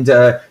and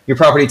your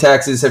property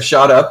taxes have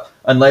shot up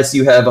unless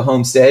you have a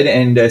homestead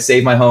and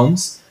Save My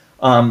Homes.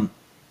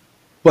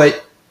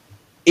 But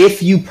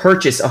if you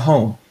purchase a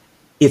home,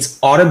 it's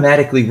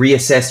automatically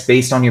reassessed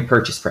based on your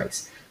purchase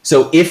price.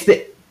 So if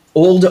the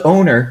old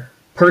owner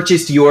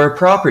purchased your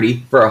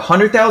property for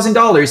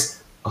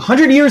 $100,000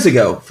 100 years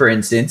ago, for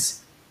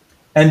instance,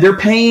 and they're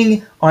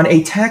paying on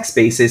a tax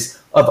basis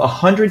of a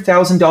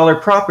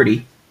 $100,000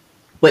 property,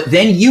 but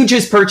then you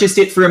just purchased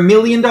it for $1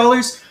 million,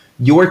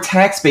 your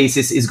tax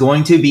basis is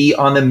going to be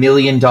on the $1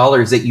 million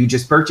that you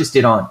just purchased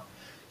it on.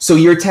 So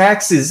your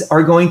taxes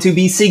are going to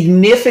be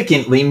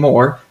significantly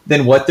more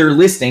than what they're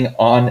listing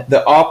on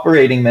the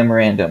operating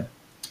memorandum.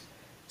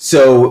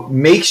 So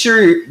make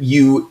sure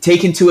you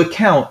take into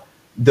account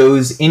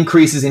those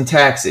increases in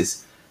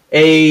taxes.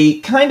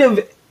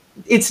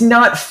 It's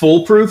not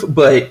foolproof,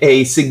 but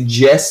a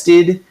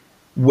suggested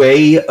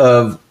way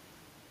of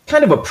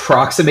kind of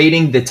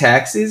approximating the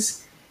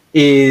taxes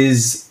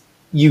is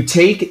you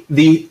take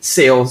the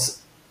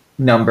sales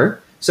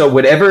number, so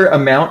whatever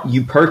amount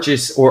you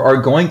purchase or are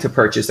going to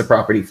purchase the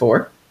property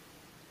for,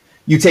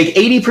 you take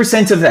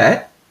 80% of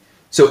that,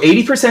 So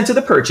 80% of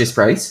the purchase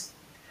price,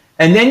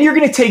 and then you're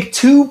going to take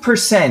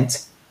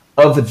 2%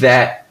 of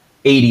that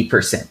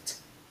 80%.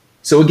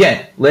 So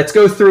again, let's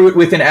go through it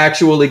with an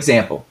actual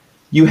example.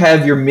 You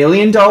have your $1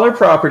 million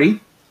property.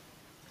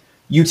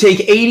 You take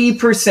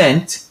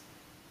 80%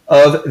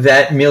 of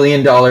that $1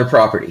 million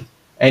property,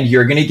 and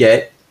you're going to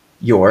get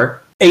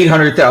your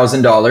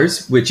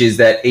 $800,000, which is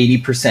that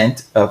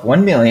 80% of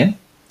 1 million.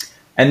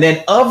 And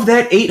then of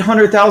that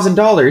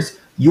 $800,000,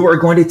 you are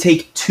going to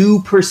take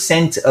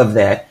 2% of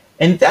that.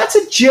 And that's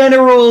a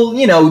general,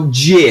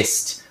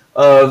 gist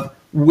of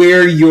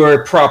where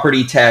your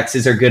property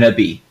taxes are going to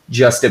be,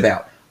 just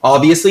about.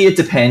 Obviously, it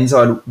depends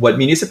on what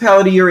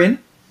municipality you're in,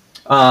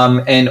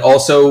 and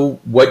also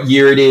what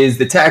year it is,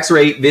 the tax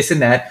rate, this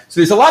and that. So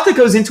there's a lot that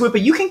goes into it,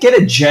 but you can get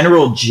a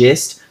general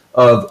gist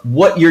of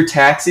what your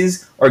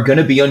taxes are going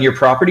to be on your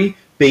property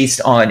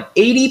based on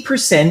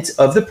 80%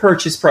 of the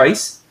purchase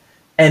price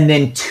and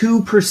then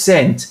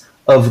 2%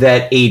 of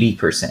that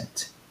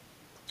 80%.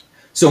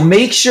 So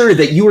make sure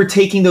that you are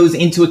taking those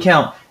into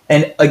account.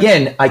 And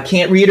again, I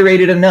can't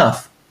reiterate it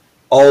enough.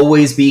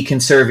 Always be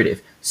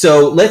conservative.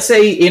 So let's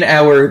say in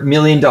our $1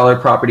 million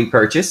property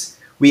purchase,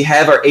 we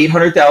have our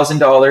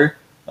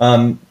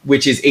 $800,000,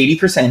 which is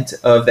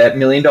 80% of that $1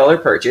 million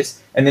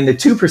purchase. And then the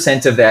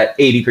 2% of that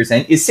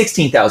 80% is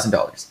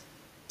 $16,000.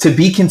 To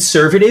be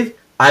conservative,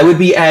 I would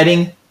be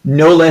adding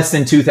no less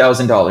than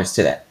 $2,000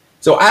 to that.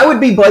 So I would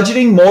be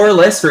budgeting more or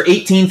less for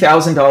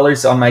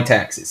 $18,000 on my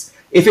taxes.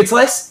 If it's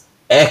less,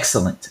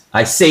 excellent.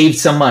 I saved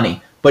some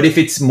money. But if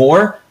it's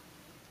more,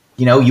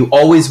 you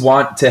always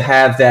want to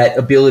have that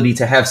ability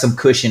to have some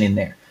cushion in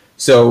there.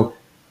 So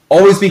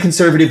always be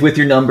conservative with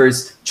your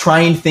numbers. Try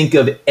and think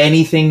of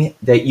anything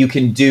that you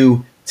can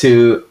do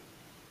to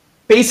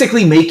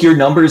basically make your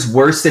numbers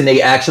worse than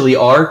they actually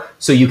are,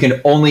 so you can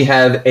only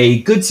have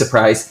a good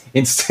surprise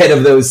instead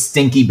of those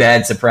stinky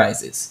bad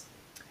surprises.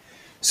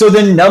 So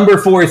the number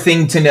 4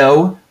 thing to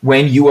know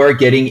when you are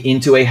getting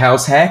into a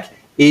house hack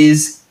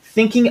is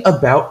thinking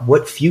about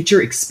what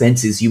future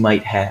expenses you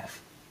might have.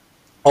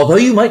 Although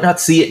you might not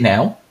see it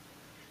now,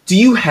 do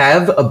you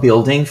have a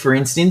building, for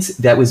instance,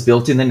 that was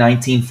built in the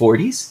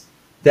 1940s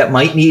that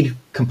might need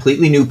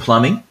completely new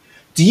plumbing?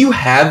 Do you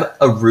have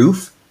a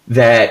roof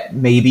that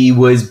maybe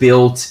was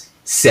built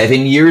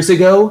 7 years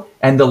ago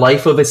and the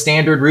life of a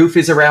standard roof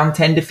is around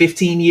 10 to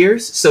 15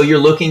 years? So you're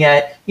looking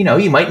at,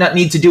 you might not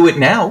need to do it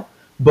now,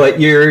 but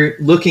you're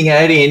looking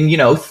at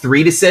in,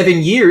 3 to 7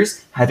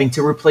 years having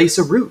to replace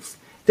a roof.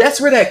 That's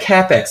where that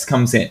CapEx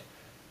comes in.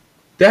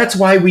 That's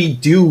why we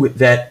do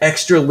that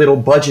extra little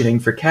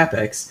budgeting for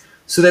CapEx,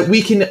 so that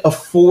we can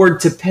afford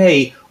to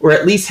pay or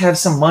at least have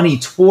some money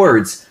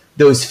towards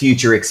those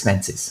future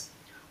expenses.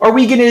 Are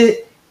we going to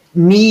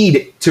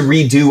need to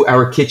redo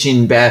our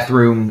kitchen,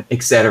 bathroom,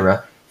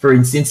 etc.? For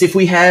instance, if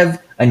we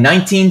have a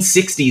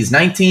 1960s,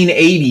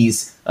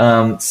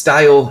 1980s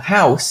style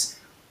house,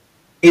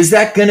 is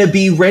that going to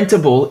be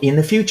rentable in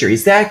the future?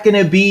 Is that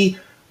going to be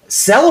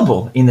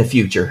sellable in the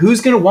future? Who's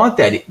going to want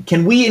that?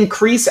 Can we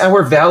increase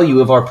our value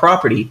of our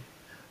property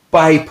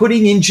by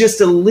putting in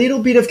just a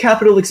little bit of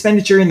capital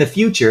expenditure in the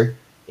future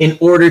in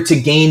order to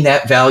gain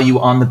that value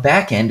on the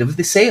back end of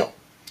the sale?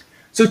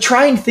 So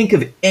try and think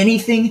of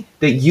anything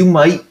that you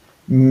might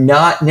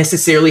not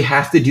necessarily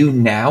have to do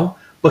now,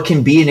 but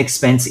can be an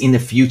expense in the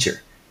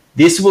future.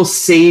 This will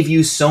save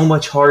you so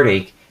much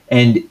heartache,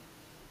 and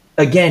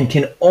again,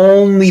 can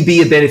only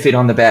be a benefit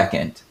on the back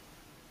end.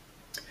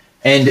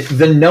 And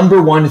the number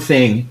one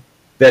thing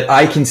that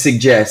I can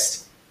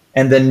suggest,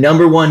 and the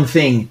number one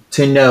thing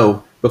to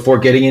know before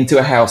getting into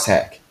a house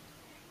hack,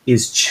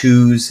 is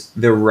choose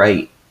the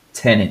right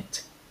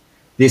tenant.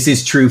 This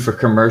is true for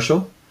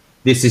commercial.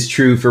 This is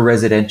true for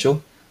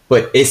residential,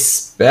 but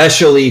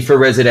especially for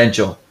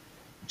residential.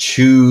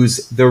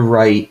 Choose the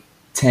right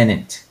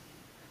tenant.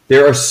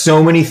 There are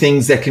so many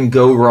things that can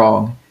go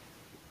wrong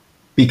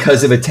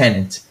because of a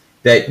tenant,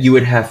 that you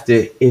would have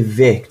to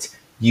evict,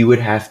 you would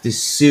have to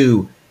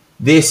sue,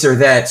 this or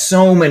that,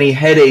 so many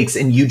headaches,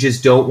 and you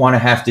just don't want to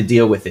have to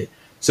deal with it.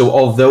 So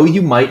although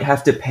you might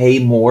have to pay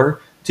more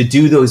to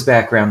do those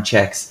background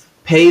checks,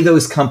 pay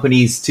those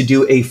companies to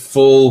do a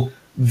full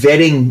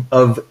vetting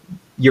of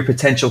your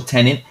potential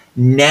tenant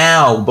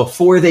now,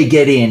 before they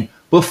get in,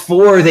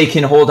 before they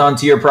can hold on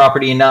to your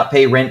property and not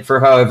pay rent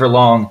for however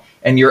long,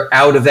 and you're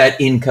out of that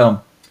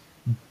income.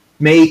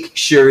 Make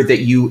sure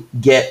that you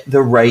get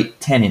the right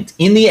tenant.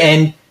 In the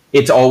end,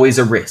 it's always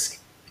a risk,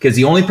 because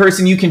the only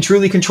person you can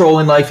truly control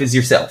in life is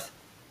yourself.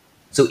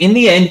 So in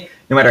the end,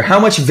 no matter how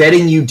much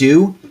vetting you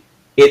do,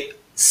 it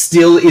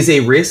still is a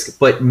risk,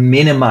 but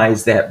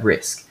minimize that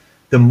risk.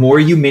 The more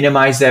you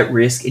minimize that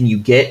risk and you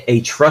get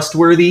a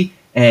trustworthy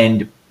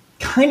and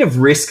kind of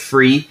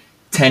risk-free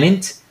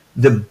tenant,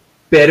 the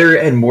better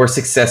and more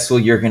successful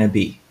you're going to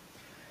be.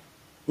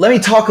 Let me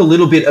talk a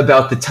little bit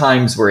about the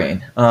times we're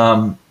in.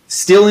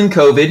 Still in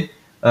COVID,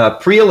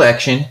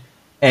 pre-election,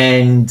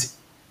 and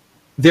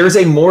there's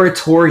a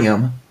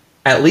moratorium,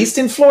 at least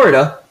in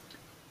Florida,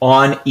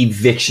 on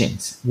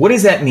evictions. What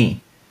does that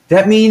mean?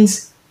 That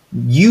means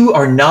you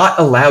are not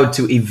allowed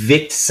to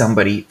evict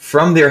somebody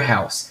from their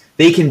house.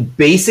 they can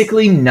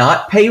basically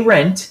not pay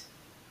rent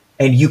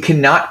and you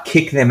cannot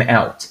kick them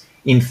out.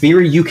 In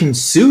theory, you can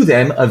sue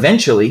them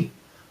eventually,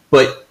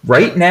 but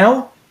right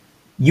now,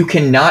 you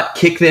cannot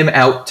kick them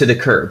out to the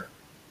curb.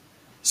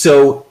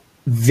 So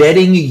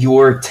vetting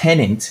your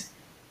tenant,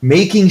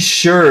 making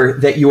sure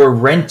that your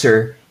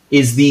renter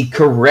is the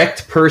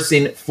correct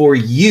person for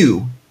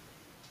you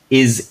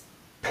is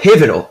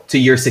pivotal to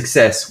your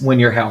success when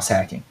you're house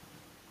hacking.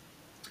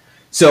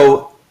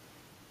 So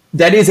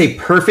that is a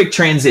perfect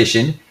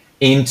transition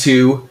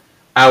into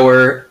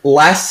our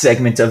last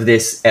segment of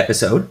this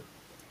episode.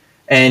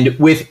 And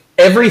with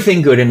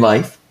everything good in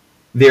life,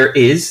 there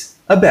is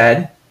a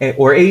bad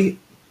or a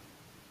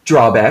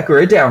drawback or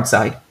a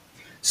downside.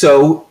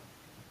 So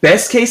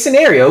best case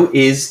scenario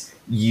is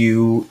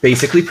you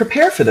basically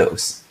prepare for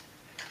those.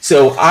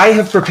 So I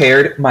have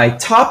prepared my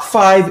top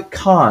 5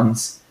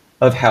 cons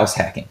of house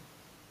hacking.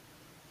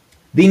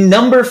 The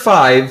number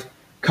 5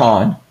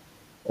 con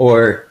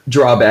or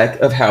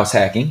drawback of house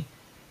hacking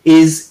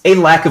is a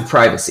lack of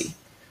privacy.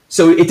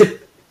 So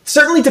it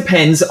certainly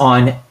depends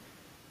on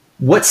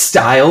what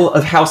style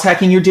of house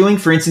hacking you're doing.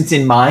 For instance,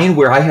 in mine,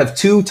 where I have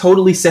 2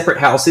 totally separate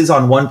houses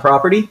on one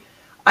property,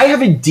 I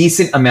have a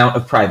decent amount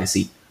of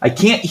privacy. I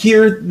can't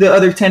hear the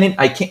other tenant.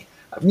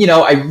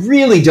 I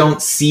really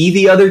don't see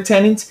the other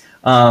tenant.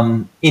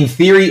 In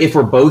theory, if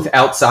we're both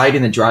outside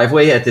in the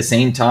driveway at the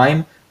same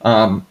time,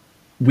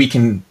 we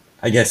can,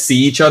 I guess, see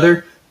each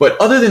other. But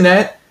other than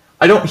that,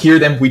 I don't hear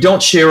them. We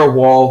don't share a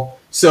wall.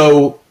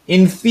 So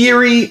in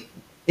theory,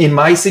 in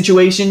my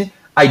situation,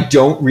 I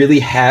don't really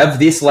have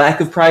this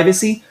lack of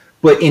privacy.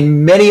 But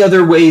in many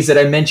other ways that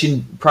I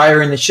mentioned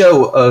prior in the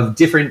show of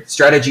different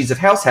strategies of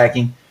house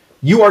hacking,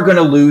 you are going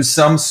to lose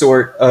some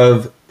sort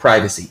of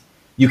privacy.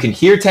 You can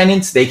hear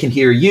tenants, they can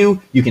hear you.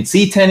 You can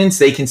see tenants,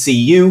 they can see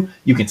you.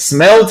 You can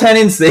smell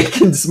tenants, they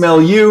can smell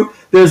you.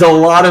 There's a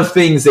lot of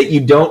things that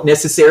you don't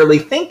necessarily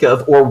think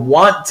of or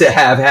want to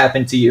have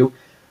happen to you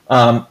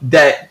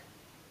that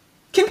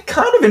can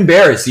kind of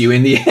embarrass you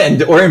in the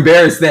end, or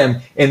embarrass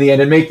them in the end,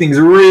 and make things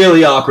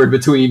really awkward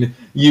between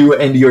you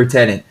and your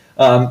tenant.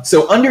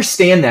 So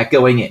understand that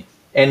going in.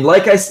 And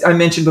like I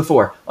mentioned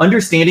before,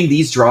 understanding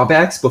these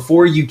drawbacks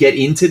before you get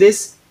into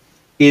this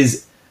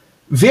is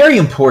very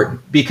important,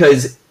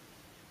 because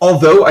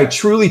although I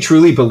truly,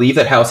 truly believe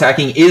that house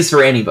hacking is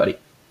for anybody,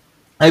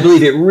 I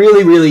believe it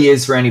really, really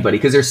is for anybody,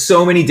 because there's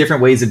so many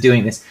different ways of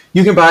doing this.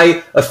 You can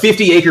buy a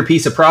 50-acre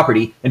piece of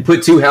property and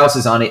put 2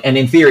 houses on it, and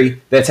in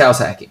theory, that's house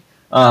hacking.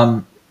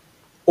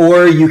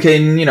 Or you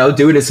can,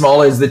 do it as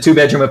small as the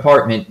 2-bedroom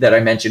apartment that I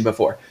mentioned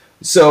before.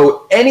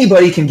 So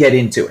anybody can get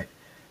into it.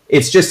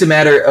 It's just a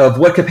matter of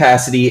what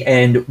capacity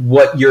and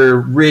what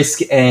your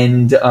risk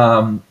and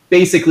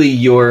basically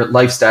your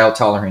lifestyle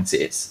tolerance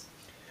is.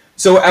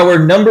 So our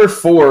number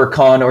 4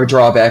 con or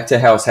drawback to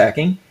house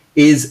hacking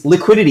is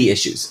liquidity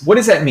issues. What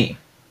does that mean?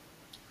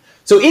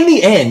 So in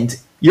the end,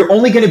 you're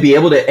only going to be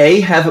able to A,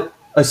 have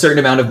a certain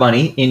amount of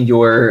money in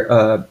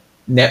your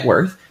net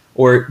worth,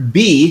 or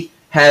B,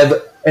 have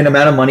an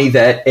amount of money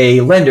that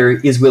a lender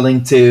is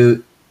willing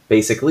to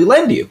basically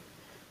lend you.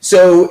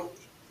 So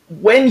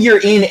when you're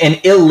in an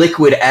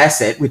illiquid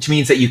asset, which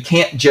means that you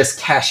can't just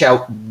cash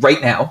out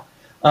right now,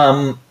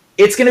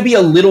 it's going to be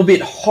a little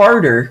bit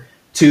harder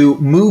to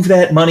move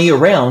that money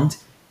around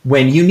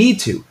when you need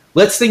to.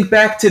 Let's think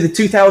back to the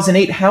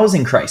 2008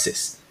 housing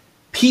crisis.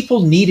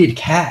 People needed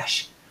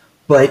cash,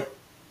 but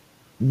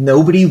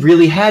nobody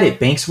really had it.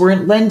 Banks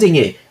weren't lending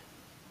it.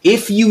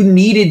 If you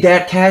needed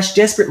that cash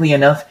desperately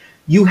enough,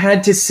 you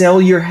had to sell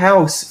your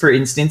house, for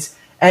instance,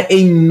 at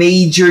a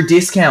major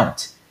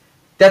discount.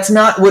 That's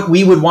not what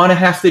we would want to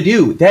have to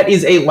do. That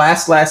is a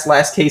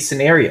last case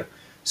scenario.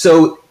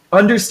 So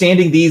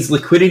understanding these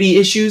liquidity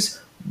issues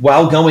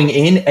while going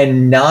in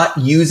and not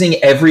using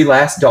every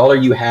last dollar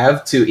you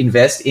have to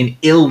invest in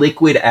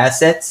illiquid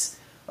assets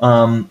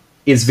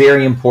is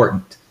very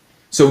important.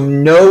 So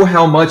know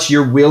how much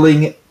you're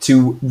willing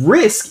to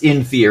risk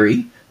in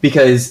theory,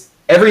 because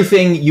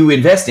everything you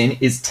invest in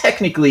is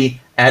technically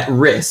at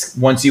risk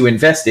once you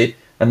invest it.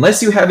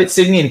 Unless you have it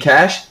sitting in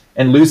cash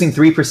and losing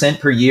 3%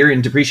 per year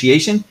in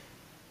depreciation,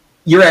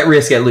 you're at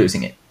risk at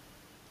losing it.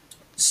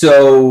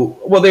 So,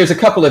 well, there's a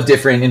couple of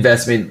different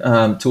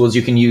investment tools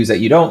you can use that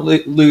you don't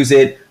lose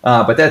it,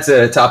 but that's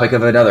a topic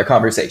of another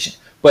conversation.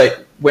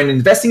 But when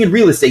investing in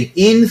real estate,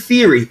 in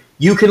theory,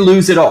 you can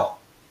lose it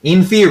all.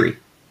 In theory.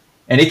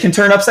 And it can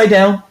turn upside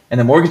down, and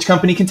the mortgage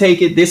company can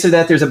take it, this or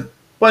that. There's a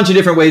bunch of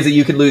different ways that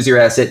you could lose your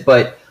asset,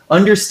 but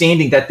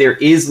understanding that there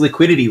is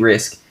liquidity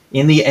risk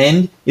in the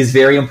end is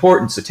very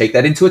important. So take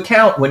that into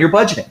account when you're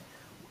budgeting,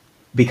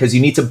 because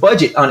you need to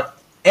budget on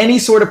any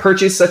sort of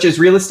purchase such as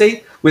real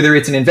estate, whether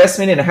it's an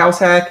investment in a house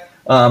hack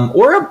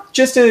or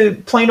just a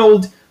plain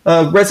old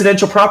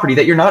residential property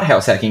that you're not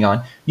house hacking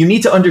on. You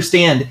need to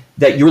understand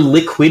that your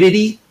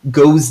liquidity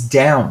goes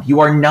down. You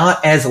are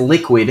not as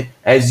liquid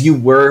as you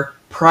were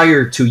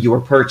prior to your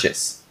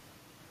purchase.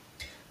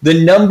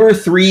 The number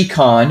 3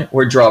 con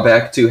or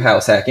drawback to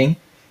house hacking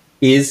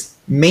is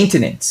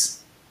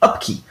maintenance,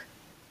 upkeep.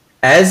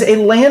 As a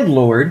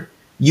landlord,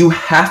 you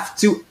have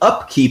to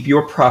upkeep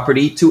your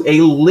property to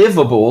a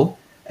livable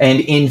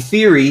and, in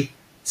theory,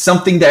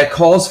 something that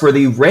calls for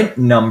the rent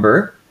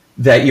number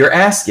that you're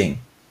asking.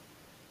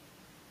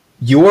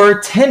 Your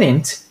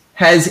tenant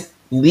has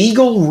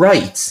legal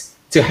rights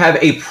to have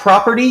a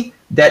property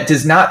that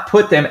does not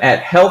put them at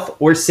health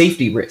or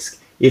safety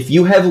risk. If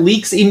you have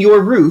leaks in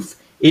your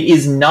roof, it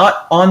is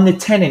not on the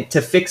tenant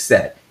to fix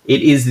that.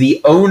 It is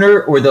the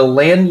owner or the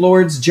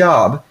landlord's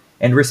job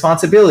and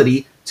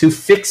responsibility to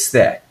fix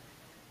that.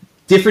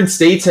 Different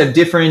states have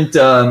different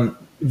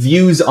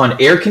views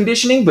on air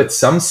conditioning, but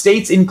some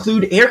states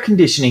include air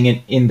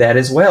conditioning in that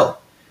as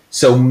well.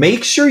 So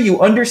make sure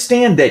you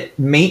understand that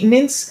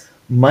maintenance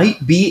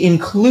might be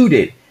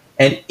included.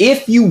 And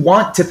if you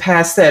want to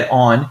pass that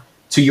on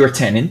to your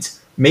tenant,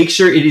 make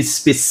sure it is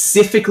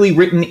specifically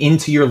written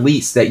into your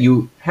lease that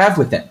you have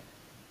with them.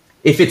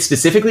 If it's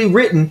specifically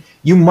written,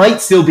 you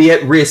might still be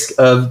at risk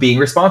of being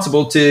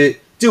responsible to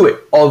do it.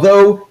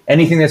 Although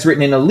anything that's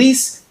written in a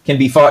lease can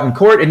be fought in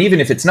court, and even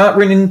if it's not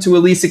written into a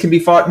lease, it can be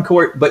fought in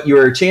court, but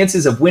your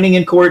chances of winning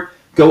in court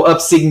go up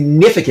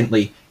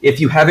significantly if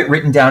you have it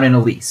written down in a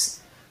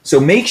lease. So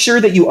make sure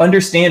that you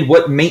understand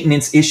what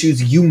maintenance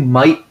issues you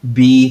might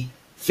be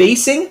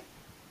facing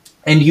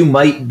and you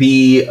might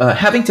be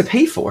having to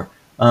pay for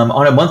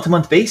on a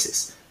month-to-month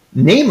basis,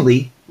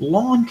 namely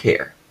lawn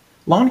care.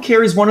 Lawn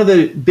care is one of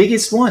the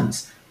biggest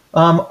ones.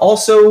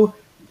 Also,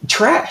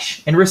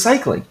 trash and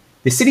recycling.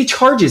 The city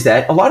charges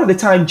that a lot of the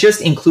time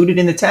just included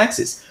in the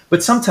taxes,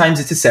 but sometimes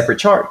it's a separate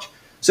charge.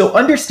 So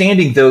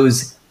understanding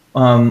those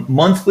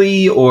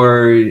monthly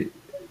or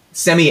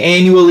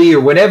semi-annually or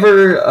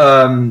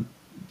whatever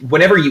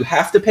you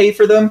have to pay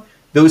for them,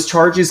 those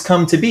charges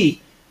come to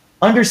be.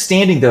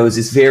 Understanding those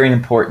is very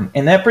important.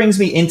 And that brings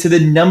me into the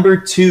number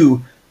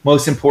 2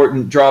 most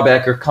important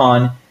drawback or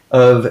con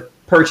of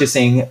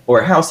purchasing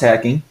or house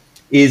hacking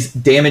is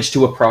damage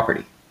to a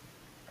property.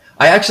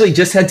 I actually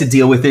just had to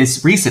deal with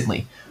this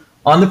recently.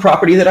 On the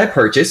property that I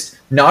purchased,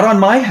 not on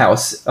my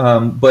house,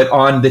 but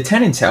on the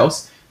tenant's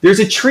house, there's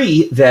a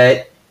tree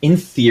that, in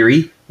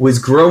theory, was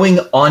growing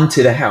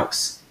onto the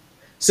house.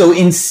 So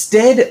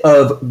instead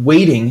of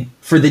waiting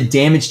for the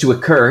damage to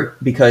occur,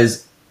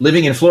 because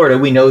living in Florida,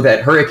 we know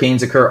that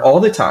hurricanes occur all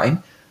the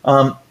time,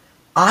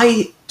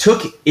 I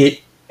took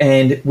it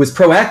and was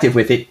proactive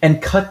with it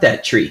and cut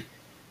that tree.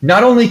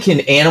 Not only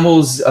can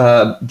animals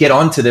get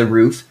onto the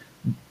roof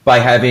by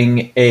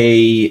having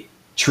a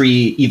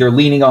tree either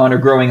leaning on or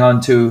growing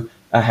onto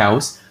a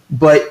house,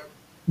 but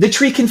the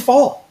tree can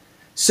fall.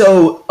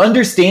 So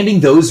understanding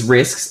those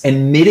risks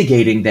and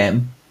mitigating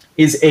them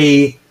is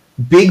a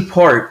big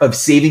part of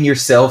saving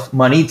yourself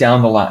money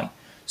down the line.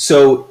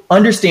 So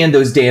understand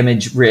those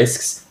damage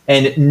risks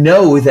and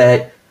know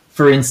that,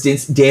 for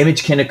instance,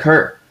 damage can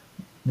occur.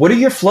 What are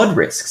your flood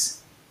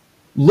risks?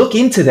 Look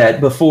into that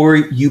before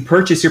you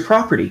purchase your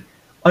property.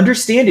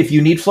 Understand if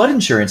you need flood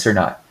insurance or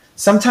not.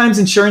 Sometimes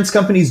insurance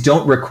companies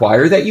don't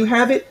require that you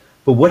have it,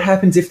 but what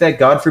happens if that,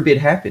 God forbid,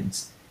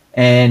 happens?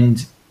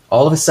 And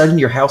all of a sudden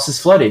your house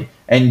is flooded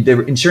and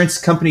the insurance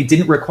company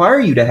didn't require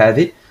you to have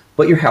it,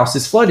 but your house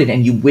is flooded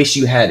and you wish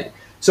you had it.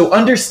 So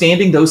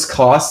understanding those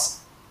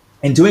costs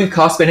and doing a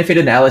cost-benefit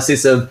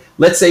analysis of,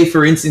 let's say,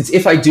 for instance,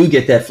 if I do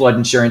get that flood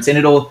insurance and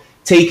it'll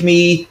take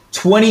me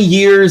 20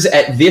 years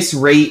at this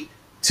rate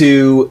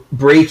to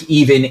break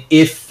even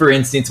if, for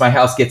instance, my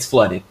house gets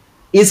flooded.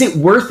 Is it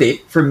worth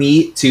it for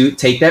me to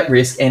take that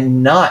risk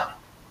and not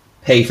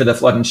pay for the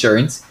flood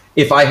insurance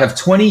if I have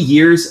 20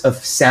 years of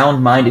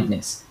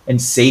sound-mindedness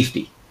and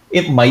safety?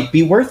 It might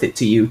be worth it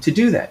to you to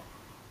do that.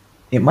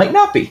 It might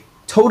not be.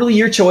 Totally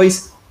your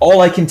choice.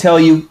 All I can tell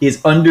you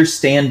is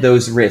understand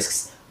those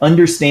risks.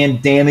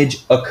 Understand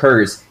damage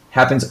occurs.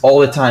 Happens all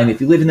the time.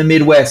 If you live in the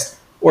Midwest,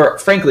 or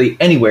frankly,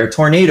 anywhere,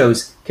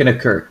 tornadoes can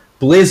occur.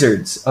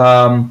 Blizzards.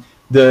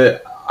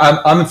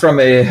 I'm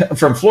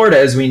from Florida,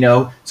 as we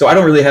know, so I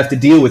don't really have to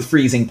deal with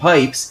freezing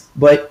pipes.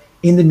 But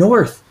in the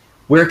north,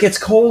 where it gets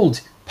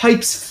cold,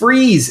 pipes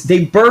freeze,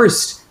 they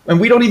burst, and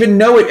we don't even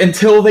know it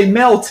until they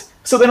melt.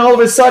 So then all of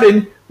a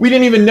sudden, we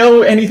didn't even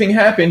know anything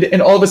happened,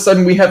 and all of a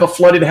sudden we have a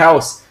flooded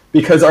house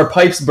because our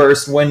pipes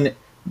burst when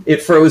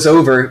it froze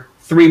over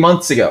 3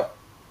 months ago.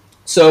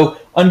 So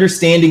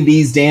understanding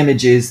these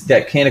damages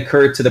that can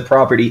occur to the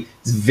property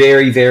is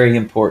very, very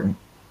important.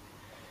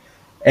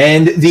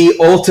 And the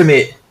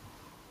ultimate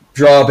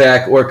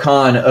drawback or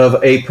con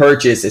of a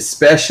purchase,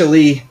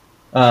 especially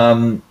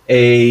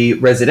a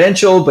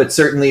residential, but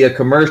certainly a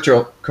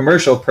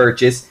commercial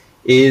purchase,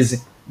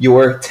 is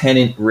your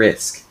tenant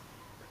risk.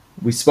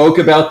 We spoke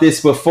about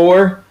this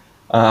before,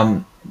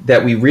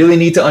 that we really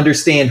need to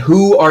understand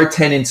who our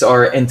tenants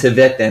are and to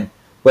vet them.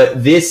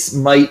 But this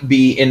might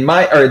be,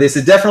 this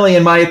is definitely,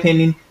 in my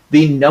opinion,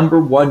 the number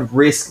one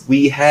risk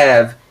we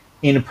have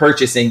in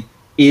purchasing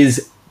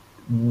is,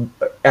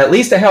 at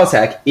least a house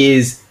hack,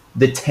 is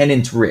the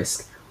tenant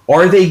risk.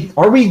 Are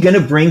we going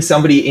to bring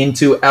somebody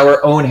into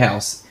our own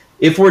house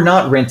if we're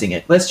not renting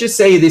it? Let's just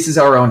say this is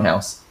our own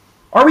house.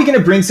 Are we going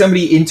to bring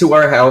somebody into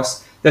our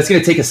house that's going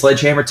to take a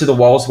sledgehammer to the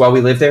walls while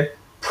we live there?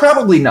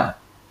 Probably not.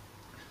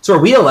 So are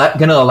we going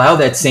to allow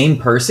that same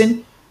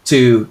person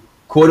to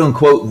quote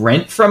unquote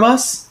rent from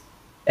us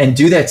and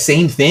do that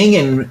same thing?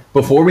 And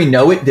before we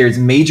know it, there's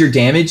major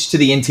damage to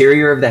the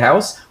interior of the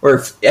house,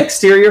 or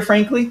exterior,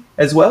 frankly,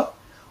 as well.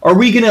 Are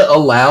we going to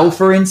allow,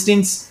 for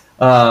instance,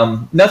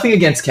 nothing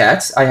against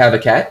cats. I have a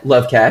cat,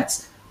 love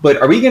cats. But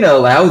are we going to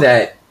allow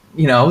that,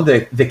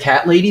 the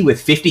cat lady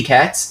with 50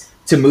 cats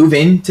to move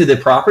into the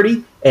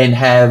property and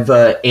have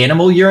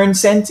animal urine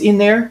sent in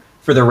there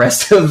for the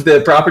rest of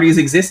the property's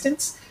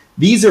existence?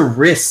 These are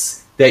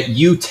risks that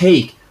you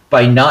take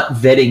by not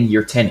vetting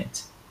your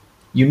tenant.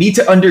 You need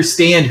to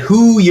understand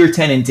who your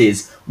tenant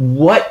is,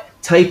 what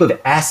type of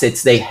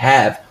assets they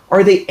have.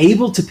 Are they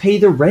able to pay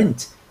the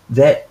rent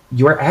that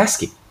you're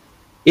asking?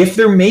 If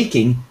they're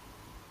making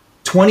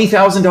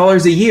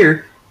 $20,000 a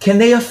year, can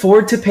they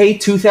afford to pay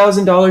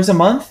 $2,000 a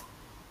month?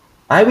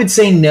 I would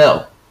say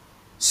no.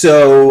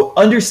 So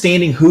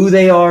understanding who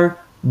they are,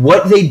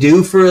 what they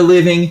do for a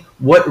living,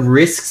 what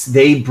risks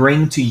they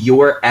bring to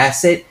your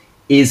asset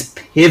is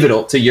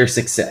pivotal to your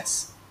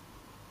success.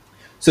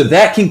 So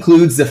that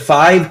concludes the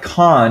 5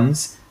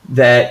 cons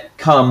that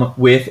come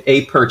with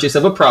a purchase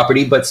of a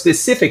property, but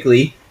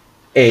specifically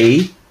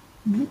a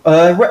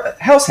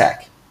house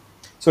hack.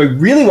 So I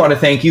really want to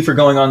thank you for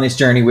going on this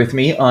journey with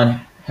me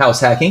on house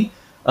hacking.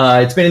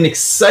 It's been an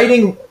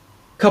exciting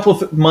couple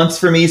of months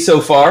for me so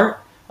far.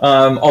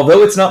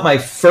 Although it's not my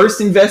first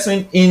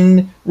investment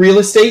in real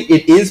estate,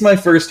 it is my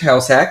first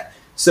house hack.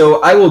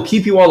 So I will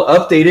keep you all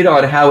updated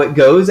on how it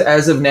goes.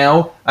 As of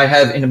now, I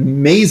have an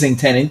amazing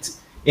tenant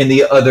in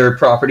the other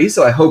property,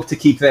 so I hope to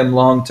keep them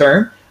long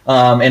term,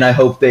 and I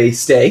hope they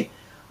stay.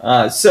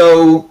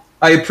 So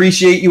I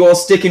appreciate you all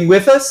sticking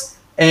with us,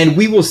 and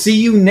we will see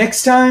you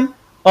next time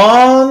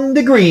on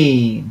the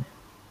green.